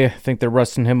today. I think they're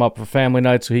resting him up for family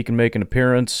night so he can make an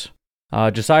appearance.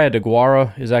 Josiah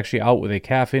DeGuara is actually out with a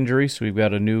calf injury, so we've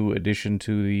got a new addition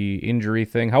to the injury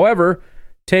thing. However,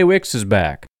 Tay Wicks is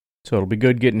back, so it'll be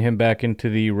good getting him back into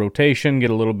the rotation, get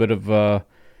a little bit of,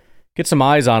 get some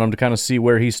eyes on him to kind of see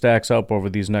where he stacks up over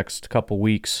these next couple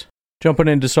weeks. Jumping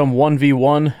into some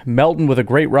 1v1, Melton with a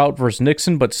great route versus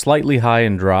Nixon, but slightly high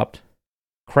and dropped.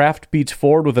 Kraft beats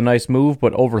Ford with a nice move,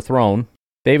 but overthrown.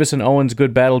 Davis and Owens,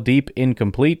 good battle deep,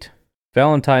 incomplete.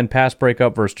 Valentine pass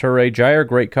breakup versus Turay. Jair,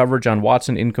 great coverage on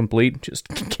Watson, incomplete. Just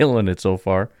killing it so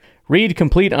far. Reed,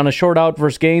 complete on a short out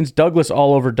versus Gaines. Douglas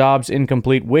all over Dobbs,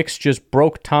 incomplete. Wicks just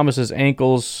broke Thomas's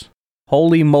ankles.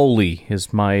 Holy moly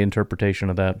is my interpretation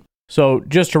of that. So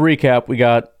just to recap, we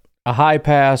got a high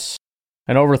pass,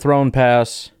 an overthrown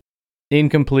pass,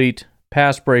 incomplete,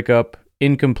 pass breakup,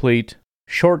 incomplete,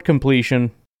 short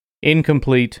completion,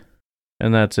 incomplete,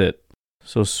 and that's it.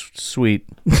 So sweet.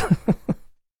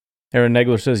 Aaron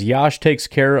Negler says, Yash takes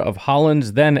care of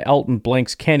Hollins, then Elton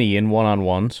blanks Kenny in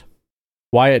one-on-ones.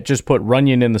 Wyatt just put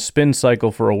Runyon in the spin cycle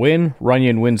for a win.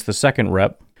 Runyon wins the second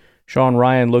rep. Sean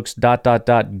Ryan looks ...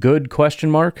 good ?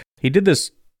 He did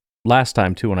this last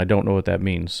time too, and I don't know what that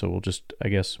means, so we'll just, I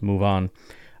guess, move on.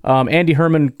 Andy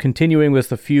Herman continuing with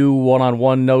a few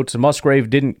one-on-one notes. Musgrave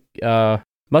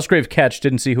catch,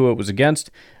 didn't see who it was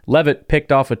against. Levitt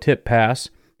picked off a tip pass.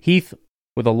 Heath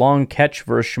with a long catch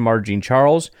versus Shamar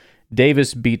Jean-Charles.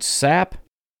 Davis beats Sapp.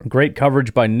 Great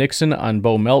coverage by Nixon on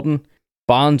Bo Melton.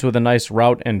 Bonds with a nice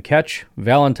route and catch.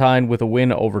 Valentine with a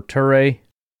win over Turay.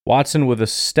 Watson with a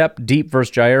step deep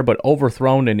versus Jair, but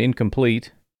overthrown and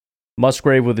incomplete.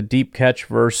 Musgrave with a deep catch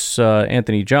versus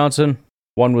Anthony Johnson.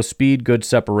 One with speed, good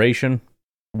separation.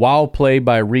 Wow play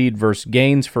by Reed versus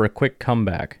Gaines for a quick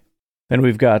comeback. Then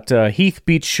we've got Heath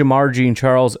beats Shamar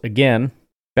Jean-Charles again.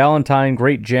 Valentine,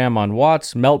 great jam on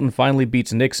Watts. Melton finally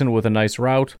beats Nixon with a nice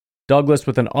route. Douglas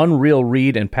with an unreal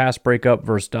read and pass breakup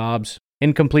versus Dobbs.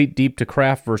 Incomplete deep to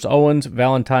Kraft versus Owens.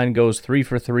 Valentine goes 3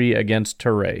 for 3 against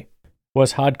Turay.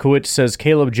 Wes Hodkowitz says,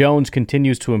 Caleb Jones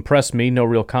continues to impress me. No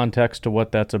real context to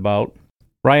what that's about.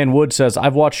 Ryan Wood says,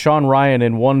 I've watched Sean Ryan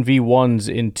in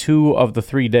 1v1s in 2 of the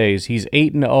 3 days. He's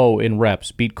 8-0 in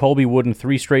reps. Beat Colby Wooden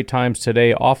 3 straight times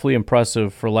today. Awfully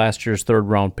impressive for last year's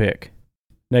third-round pick.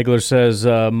 Negler says,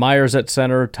 Myers at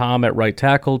center, Tom at right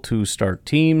tackle to start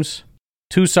teams.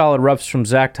 2 solid reps from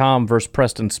Zach Tom versus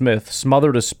Preston Smith.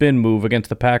 Smothered a spin move against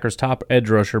the Packers' top edge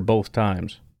rusher both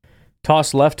times.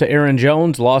 Toss left to Aaron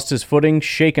Jones, lost his footing,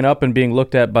 shaken up and being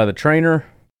looked at by the trainer.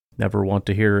 Never want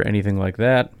to hear anything like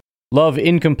that. Love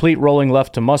incomplete, rolling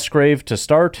left to Musgrave to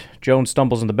start. Jones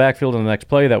stumbles in the backfield in the next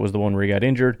play. That was the one where he got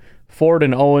injured. Ford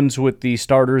and Owens with the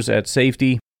starters at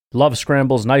safety. Love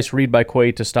scrambles, nice read by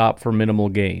Quay to stop for minimal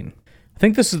gain. I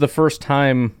think this is the first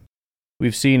time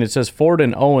we've seen, it says Ford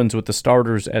and Owens with the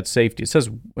starters at safety. It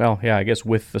says, well, yeah, I guess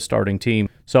with the starting team.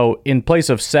 So in place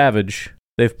of Savage,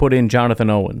 they've put in Jonathan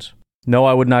Owens. No,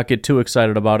 I would not get too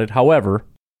excited about it. However,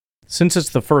 since it's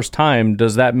the first time,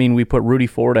 does that mean we put Rudy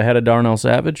Ford ahead of Darnell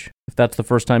Savage? If that's the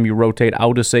first time you rotate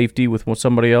out of safety with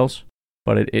somebody else?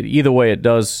 But either way, it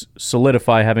does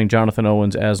solidify having Jonathan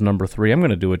Owens as number 3. I'm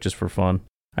going to do it just for fun.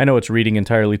 I know it's reading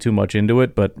entirely too much into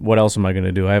it, but what else am I going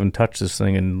to do? I haven't touched this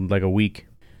thing in like a week.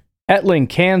 Etling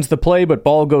cans the play, but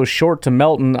ball goes short to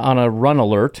Melton on a run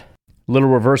alert. Little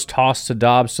reverse toss to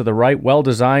Dobbs to the right, well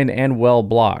designed and well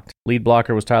blocked. Lead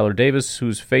blocker was Tyler Davis,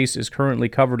 whose face is currently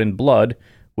covered in blood,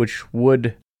 which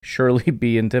would surely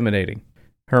be intimidating.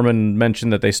 Herman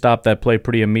mentioned that they stopped that play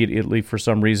pretty immediately for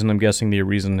some reason. I'm guessing the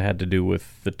reason had to do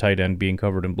with the tight end being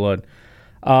covered in blood.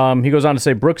 He goes on to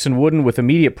say Brooks and Wooden with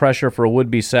immediate pressure for a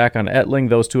would-be sack on Etling.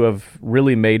 Those two have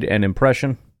really made an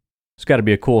impression. It's got to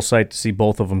be a cool sight to see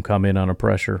both of them come in on a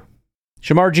pressure.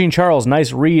 Shamar Jean-Charles,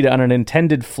 nice read on an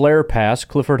intended flare pass.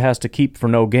 Clifford has to keep for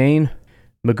no gain.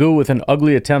 Magoo with an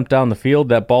ugly attempt down the field.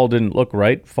 That ball didn't look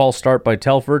right. False start by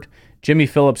Telford. Jimmy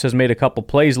Phillips has made a couple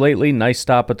plays lately. Nice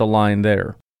stop at the line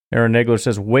there. Aaron Nagler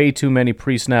says way too many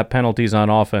pre-snap penalties on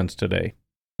offense today.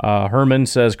 Herman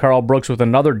says Carl Brooks with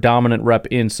another dominant rep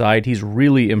inside. He's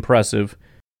really impressive.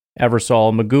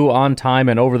 Eversole, Magoo on time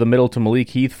and over the middle to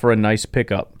Malik Heath for a nice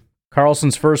pickup.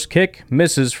 Carlson's first kick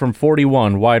misses from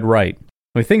 41, wide right.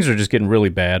 I mean, things are just getting really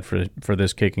bad for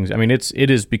this kicking. I mean, it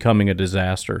is becoming a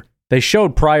disaster. They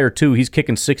showed prior to he's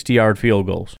kicking 60-yard field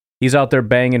goals. He's out there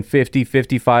banging 50,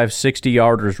 55,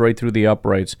 60-yarders right through the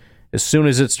uprights. As soon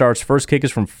as it starts, first kick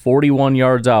is from 41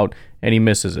 yards out, and he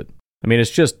misses it. I mean,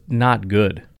 it's just not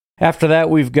good. After that,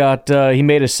 we've got, he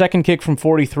made his second kick from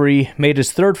 43, made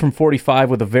his third from 45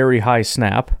 with a very high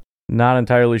snap. Not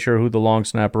entirely sure who the long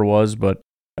snapper was, but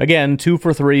again, 2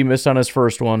 for 3, missed on his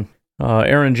first one.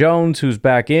 Aaron Jones, who's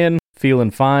back in,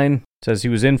 feeling fine, says he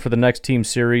was in for the next team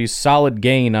series. Solid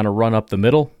gain on a run up the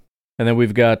middle. And then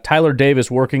we've got Tyler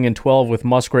Davis working in 12 with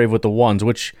Musgrave with the ones,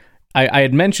 which I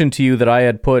had mentioned to you that I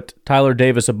had put Tyler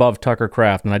Davis above Tucker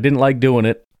Kraft, and I didn't like doing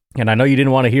it, and I know you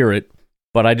didn't want to hear it,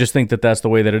 but I just think that that's the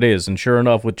way that it is. And sure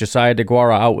enough, with Josiah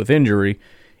DeGuara out with injury,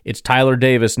 it's Tyler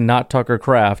Davis, not Tucker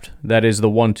Kraft, that is the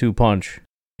 1-2 punch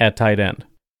at tight end.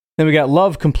 Then we got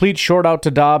Love, complete short out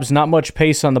to Dobbs. Not much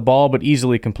pace on the ball, but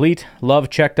easily complete. Love,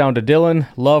 check down to Dillon.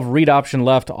 Love, read option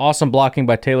left. Awesome blocking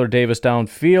by Taylor Davis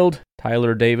downfield.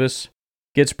 Tyler Davis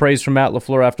gets praise from Matt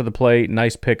LaFleur after the play.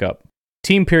 Nice pickup.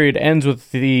 Team period ends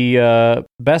with the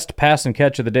best pass and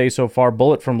catch of the day so far.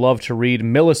 Bullet from Love to Reed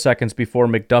milliseconds before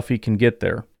McDuffie can get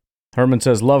there. Herman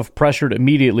says Love pressured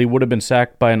immediately, would have been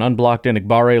sacked by an unblocked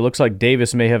Enigbare. Looks like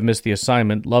Davis may have missed the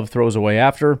assignment. Love throws away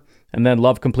after, and then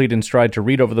Love complete in stride to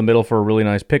Reed over the middle for a really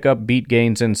nice pickup. Beat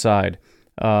gains inside.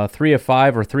 3 of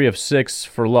 5 or 3 of 6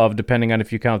 for Love, depending on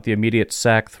if you count the immediate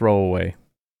sack throwaway.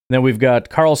 Then we've got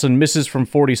Carlson misses from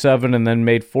 47 and then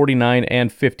made 49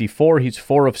 and 54. He's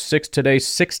 4 of 6 today,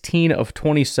 16 of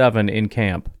 27 in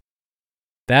camp.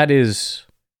 That is...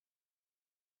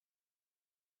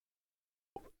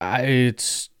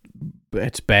 It's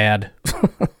bad.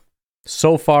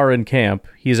 So far in camp,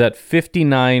 he's at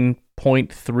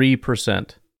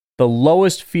 59.3%. The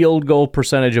lowest field goal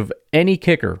percentage of any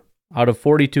kicker out of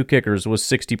 42 kickers was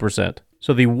 60%.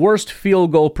 So the worst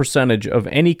field goal percentage of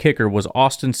any kicker was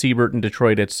Austin Siebert in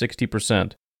Detroit at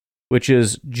 60%, which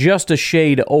is just a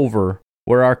shade over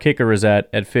where our kicker is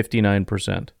at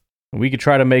 59%. We could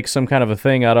try to make some kind of a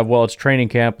thing out of, well, it's training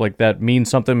camp, like that means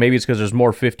something. Maybe it's because there's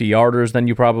more 50-yarders than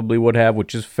you probably would have,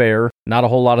 which is fair. Not a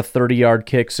whole lot of 30-yard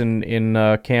kicks in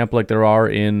camp like there are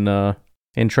in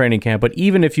training camp. But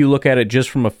even if you look at it just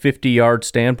from a 50-yard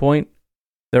standpoint,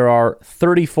 there are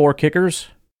 34 kickers.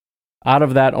 Out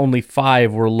of that, only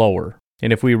 5 were lower.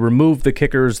 And if we remove the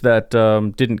kickers that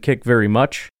didn't kick very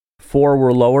much, 4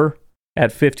 were lower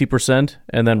at 50%.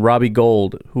 And then Robbie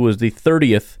Gould, who was the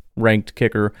 30th ranked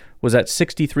kicker, was at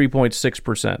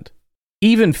 63.6%.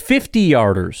 Even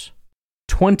 50-yarders,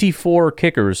 24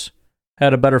 kickers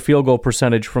had a better field goal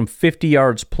percentage from 50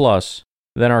 yards plus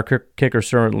than our kicker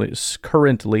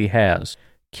currently has.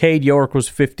 Cade York was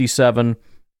 57,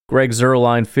 Greg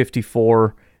Zuerlein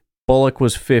 54, Bullock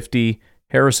was 50,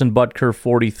 Harrison Butker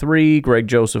 43, Greg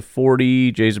Joseph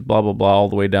 40, Jason blah, blah, blah, all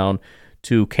the way down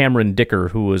to Cameron Dicker,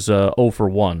 who was 0 for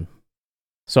 1.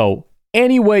 So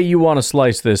any way you want to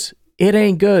slice this, it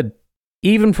ain't good.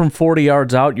 Even from 40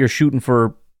 yards out, you're shooting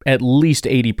for at least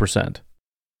 80%.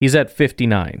 He's at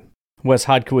 59. Wes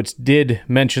Hodkiewicz did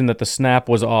mention that the snap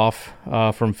was off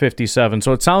from 57.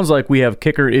 So it sounds like we have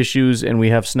kicker issues and we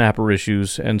have snapper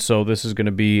issues, and so this is going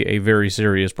to be a very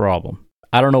serious problem.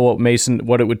 I don't know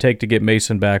what it would take to get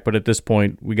Mason back, but at this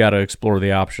point, we got to explore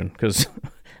the option because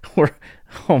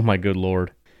oh my good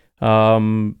Lord.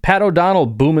 Pat O'Donnell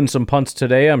booming some punts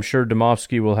today. I'm sure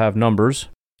Domofsky will have numbers.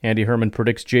 Andy Herman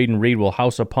predicts Jaden Reed will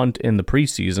house a punt in the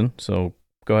preseason, so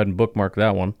go ahead and bookmark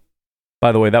that one.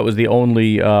 By the way, that was the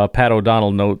only Pat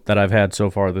O'Donnell note that I've had so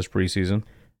far this preseason.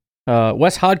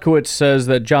 Wes Hodkiewicz says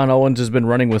that John Owens has been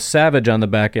running with Savage on the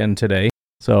back end today,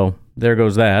 so there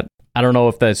goes that. I don't know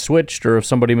if that switched or if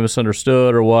somebody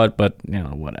misunderstood or what, but,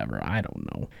 whatever. I don't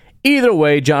know. Either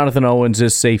way, Jonathan Owens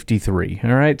is safety 3.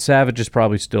 All right, Savage is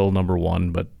probably still number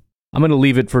 1, but I'm going to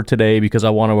leave it for today because I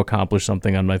want to accomplish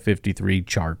something on my 53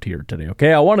 chart here today,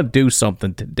 okay? I want to do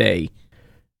something today.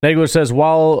 Nagler says,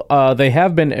 while they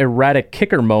have been erratic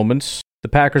kicker moments, the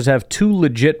Packers have 2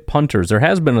 legit punters. There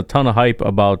has been a ton of hype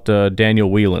about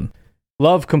Daniel Whelan.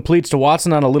 Love completes to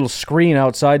Watson on a little screen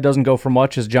outside. Doesn't go for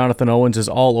much as Jonathan Owens is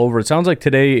all over. It sounds like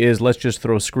today is let's just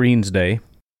throw screens day.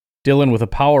 Dillon with a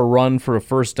power run for a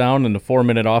first down in the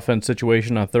 4-minute offense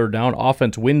situation on third down.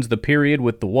 Offense wins the period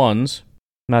with the ones.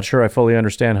 Not sure I fully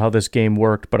understand how this game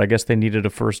worked, but I guess they needed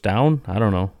a first down. I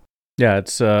don't know. Yeah,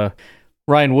 it's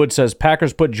Ryan Wood says,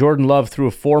 Packers put Jordan Love through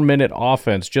a 4-minute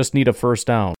offense. Just need a first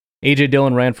down. A.J.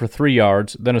 Dillon ran for 3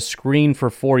 yards, then a screen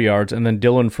for 4 yards, and then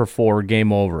Dillon for 4.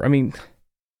 Game over. I mean,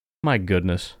 my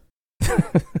goodness.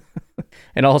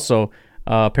 And also,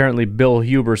 apparently Bill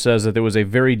Huber says that there was a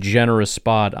very generous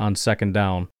spot on second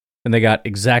down, and they got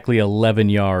exactly 11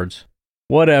 yards.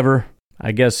 Whatever.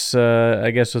 I guess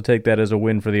we'll take that as a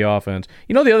win for the offense.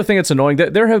 You know, the other thing that's annoying,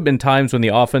 there have been times when the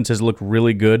offense has looked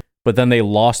really good, but then they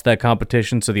lost that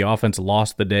competition, so the offense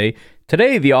lost the day.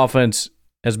 Today, the offense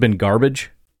has been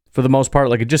garbage for the most part.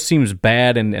 Like, it just seems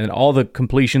bad, and all the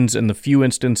completions in the few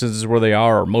instances where they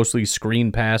are mostly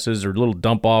screen passes or little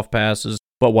dump-off passes.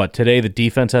 But what, today the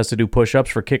defense has to do push-ups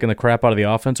for kicking the crap out of the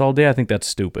offense all day? I think that's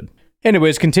stupid.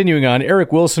 Anyways, continuing on,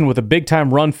 Eric Wilson with a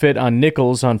big-time run fit on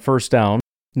Nichols on first down.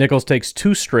 Nichols takes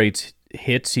 2 straight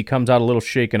hits. He comes out a little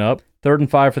shaken up. 3rd and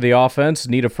 5 for the offense.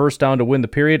 Need a first down to win the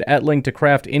period. Etling to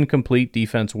Kraft, incomplete.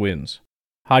 Defense wins.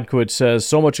 Hodkowitz says,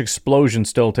 so much explosion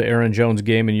still to Aaron Jones'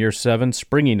 game in year 7.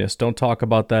 Springiness, don't talk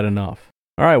about that enough.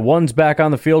 All right, one's back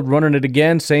on the field, running it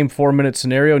again. Same 4-minute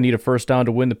scenario. Need a first down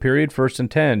to win the period. 1st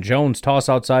and 10. Jones toss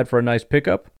outside for a nice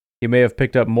pickup. He may have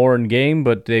picked up more in game,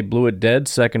 but they blew it dead.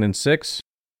 2nd and 6.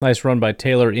 Nice run by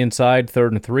Taylor inside.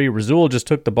 3rd and 3. Rasul just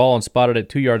took the ball and spotted it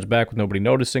 2 yards back with nobody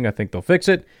noticing. I think they'll fix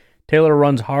it. Taylor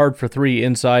runs hard for 3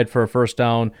 inside for a first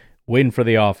down. Win for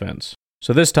the offense.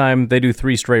 So this time, they do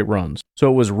 3 straight runs.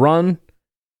 So it was run,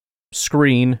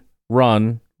 screen,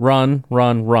 run, run,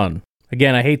 run, run.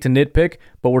 Again, I hate to nitpick,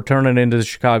 but we're turning into the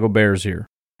Chicago Bears here.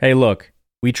 Hey, look,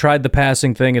 we tried the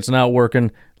passing thing. It's not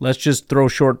working. Let's just throw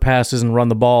short passes and run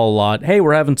the ball a lot. Hey,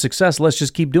 we're having success. Let's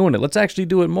just keep doing it. Let's actually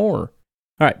do it more.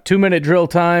 All right, 2-minute drill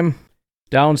time.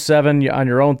 Down 7 on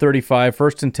your own 35.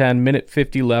 1st and 10. Minute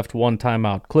 50 left. 1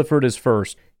 timeout. Clifford is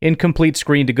first. Incomplete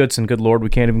screen to Goodson. Good Lord, we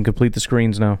can't even complete the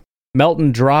screens now.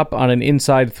 Melton drop on an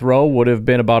inside throw would have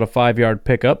been about a 5-yard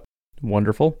pickup.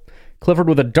 Wonderful. Clifford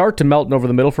with a dart to Melton over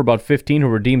the middle for about 15, who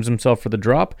redeems himself for the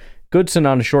drop. Goodson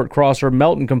on a short crosser.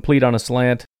 Melton complete on a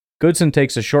slant. Goodson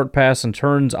takes a short pass and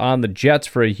turns on the Jets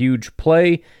for a huge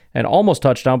play and almost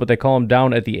touchdown, but they call him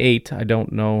down at the 8. I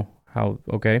don't know how.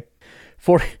 Okay.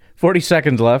 40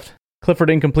 seconds left. Clifford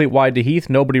incomplete wide to Heath.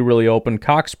 Nobody really open.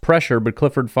 Cox pressure, but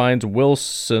Clifford finds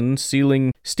Wilson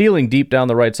stealing deep down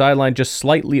the right sideline, just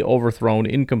slightly overthrown,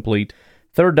 incomplete.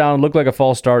 3rd down, looked like a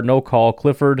false start, no call.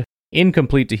 Clifford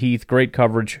incomplete to Heath, great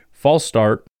coverage, false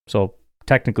start, so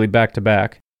technically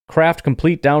back-to-back. Kraft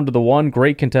complete down to the 1,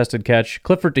 great contested catch.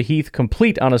 Clifford to Heath,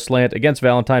 complete on a slant against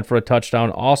Valentine for a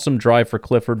touchdown. Awesome drive for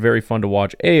Clifford, very fun to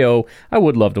watch. I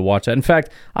would love to watch that. In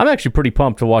fact, I'm actually pretty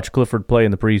pumped to watch Clifford play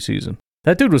in the preseason.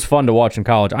 That dude was fun to watch in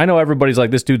college. I know everybody's like,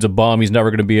 this dude's a bum. He's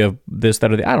never going to be a this,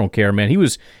 that, or the. I don't care, man.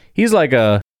 He's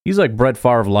like Brett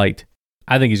Favre light.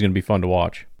 I think he's going to be fun to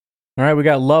watch. All right, we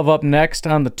got Love up next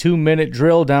on the 2-minute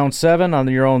drill, down 7 on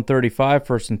your own 35,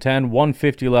 1st and 10,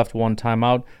 1:50 left, 1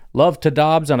 timeout. Love to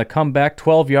Dobbs on a comeback,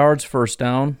 12 yards, first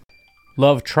down.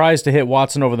 Love tries to hit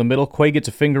Watson over the middle. Quay gets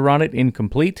a finger on it,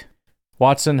 incomplete.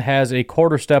 Watson has a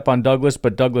quarter step on Douglas,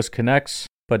 but Douglas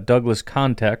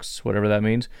contexts, whatever that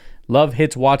means. Love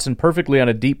hits Watson perfectly on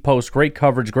a deep post. Great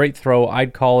coverage, great throw.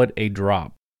 I'd call it a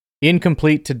drop.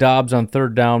 Incomplete to Dobbs on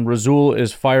 3rd down. Rasul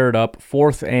is fired up,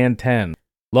 4th and 10.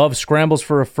 Love scrambles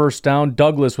for a first down.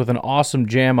 Douglas with an awesome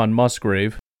jam on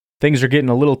Musgrave. Things are getting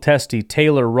a little testy.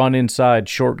 Taylor run inside,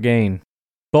 short gain.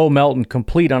 Bo Melton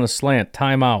complete on a slant,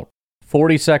 timeout.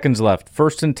 40 seconds left,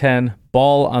 1st and 10.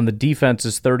 Ball on the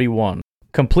defense's 31.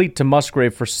 Complete to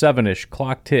Musgrave for 7-ish,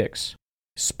 clock ticks.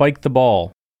 Spike the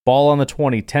ball. Ball on the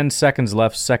 20, 10 seconds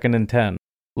left, 2nd and 10.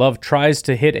 Love tries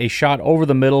to hit a shot over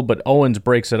the middle, but Owens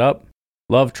breaks it up.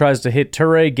 Love tries to hit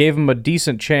Toure, gave him a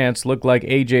decent chance. Looked like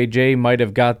AJJ might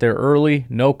have got there early.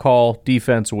 No call,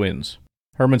 defense wins.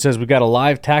 Herman says we got a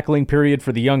live tackling period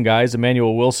for the young guys.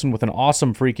 Emmanuel Wilson with an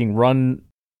awesome freaking run,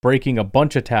 breaking a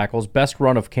bunch of tackles. Best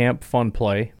run of camp, fun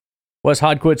play. Wes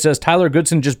Hodkowitz says Tyler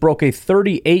Goodson just broke a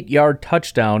 38-yard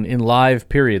touchdown in live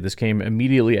period. This came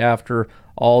immediately after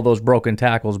all those broken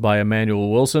tackles by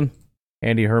Emmanuel Wilson.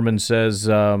 Andy Herman says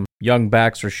young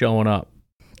backs are showing up.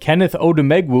 Kenneth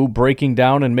Odumegwu breaking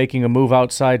down and making a move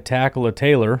outside tackle of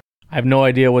Taylor. I have no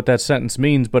idea what that sentence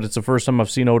means, but it's the first time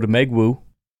I've seen Odumegwu.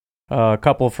 A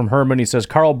couple from Herman. He says,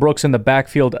 Carl Brooks in the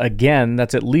backfield again.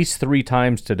 That's at least 3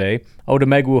 times today.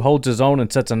 Odumegwu holds his own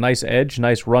and sets a nice edge,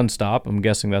 nice run stop. I'm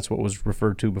guessing that's what was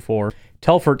referred to before.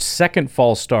 Telfert's second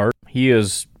false start. He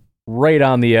is right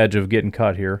on the edge of getting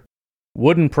cut here.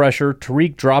 Wooden pressure.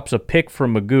 Tariq drops a pick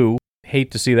from Magoo.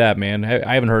 Hate to see that, man.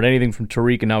 I haven't heard anything from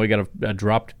Tariq, and now we got a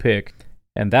dropped pick.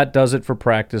 And that does it for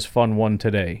practice. Fun one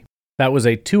today. That was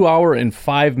a 2-hour and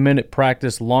 5-minute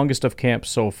practice, longest of camp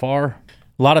so far.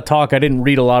 A lot of talk. I didn't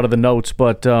read a lot of the notes,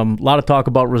 but a lot of talk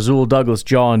about Rasul Douglas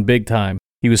jawing big time.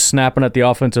 He was snapping at the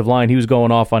offensive line. He was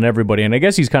going off on everybody, and I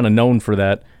guess he's kind of known for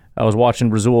that. I was watching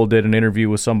Rasul did an interview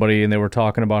with somebody, and they were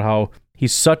talking about how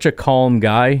he's such a calm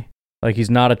guy. Like,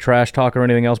 he's not a trash talker or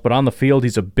anything else, but on the field,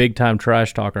 he's a big-time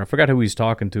trash talker. I forgot who he's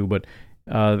talking to, but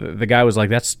the guy was like,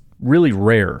 that's really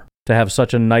rare to have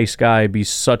such a nice guy be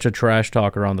such a trash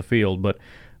talker on the field. But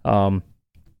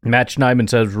Matt Schneidman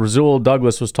says, Rasul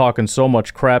Douglas was talking so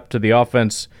much crap to the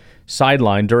offense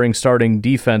sideline during starting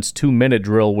defense 2-minute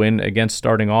drill win against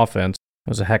starting offense.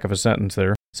 That was a heck of a sentence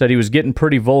there. Said he was getting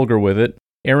pretty vulgar with it.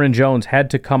 Aaron Jones had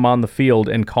to come on the field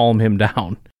and calm him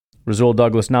down. Rasul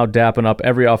Douglas now dapping up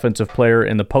every offensive player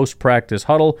in the post-practice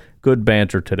huddle. Good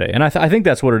banter today. And I think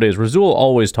that's what it is. Rasul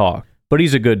always talks, but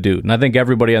he's a good dude. And I think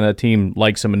everybody on that team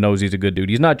likes him and knows he's a good dude.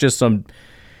 He's not just some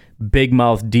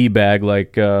big-mouth D-bag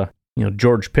like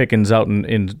George Pickens out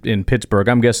in Pittsburgh.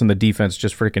 I'm guessing the defense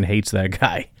just freaking hates that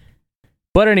guy.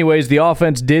 But anyways, the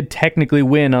offense did technically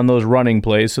win on those running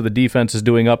plays, so the defense is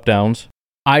doing up-downs.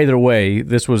 Either way,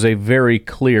 this was a very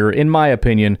clear, in my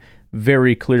opinion,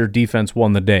 very clear defense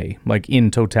won the day, like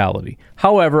in totality.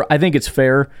 However, I think it's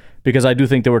fair because I do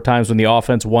think there were times when the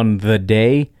offense won the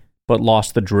day but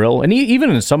lost the drill. And even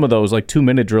in some of those, like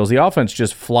 2-minute drills, the offense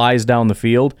just flies down the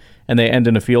field and they end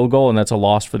in a field goal, and that's a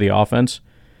loss for the offense.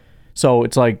 So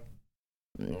it's like,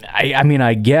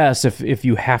 I guess if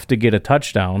you have to get a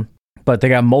touchdown, but they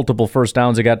got multiple first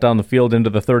downs, they got down the field into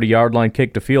the 30-yard line,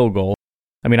 kicked a field goal.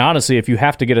 I mean, honestly, if you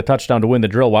have to get a touchdown to win the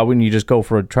drill, why wouldn't you just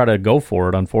try to go for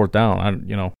it on 4th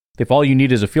down? If all you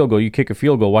need is a field goal, you kick a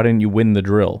field goal, why didn't you win the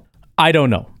drill? I don't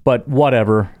know, but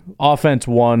whatever. Offense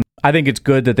won. I think it's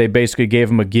good that they basically gave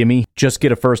him a gimme. Just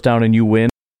get a first down and you win,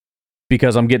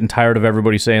 because I'm getting tired of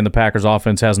everybody saying the Packers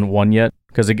offense hasn't won yet.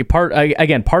 Because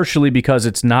partially because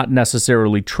it's not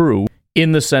necessarily true,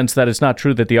 in the sense that it's not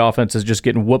true that the offense is just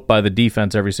getting whooped by the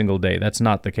defense every single day. That's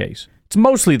not the case. It's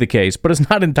mostly the case, but it's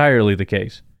not entirely the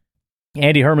case.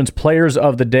 Andy Herman's players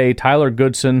of the day, Tyler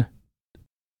Goodson,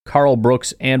 Carl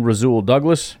Brooks, and Rasul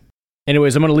Douglas.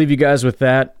 Anyways, I'm going to leave you guys with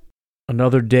that.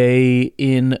 Another day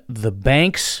in the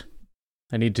banks.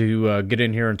 I need to get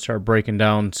in here and start breaking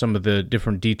down some of the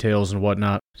different details and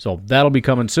whatnot. So that'll be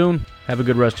coming soon. Have a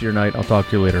good rest of your night. I'll talk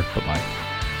to you later. Bye-bye.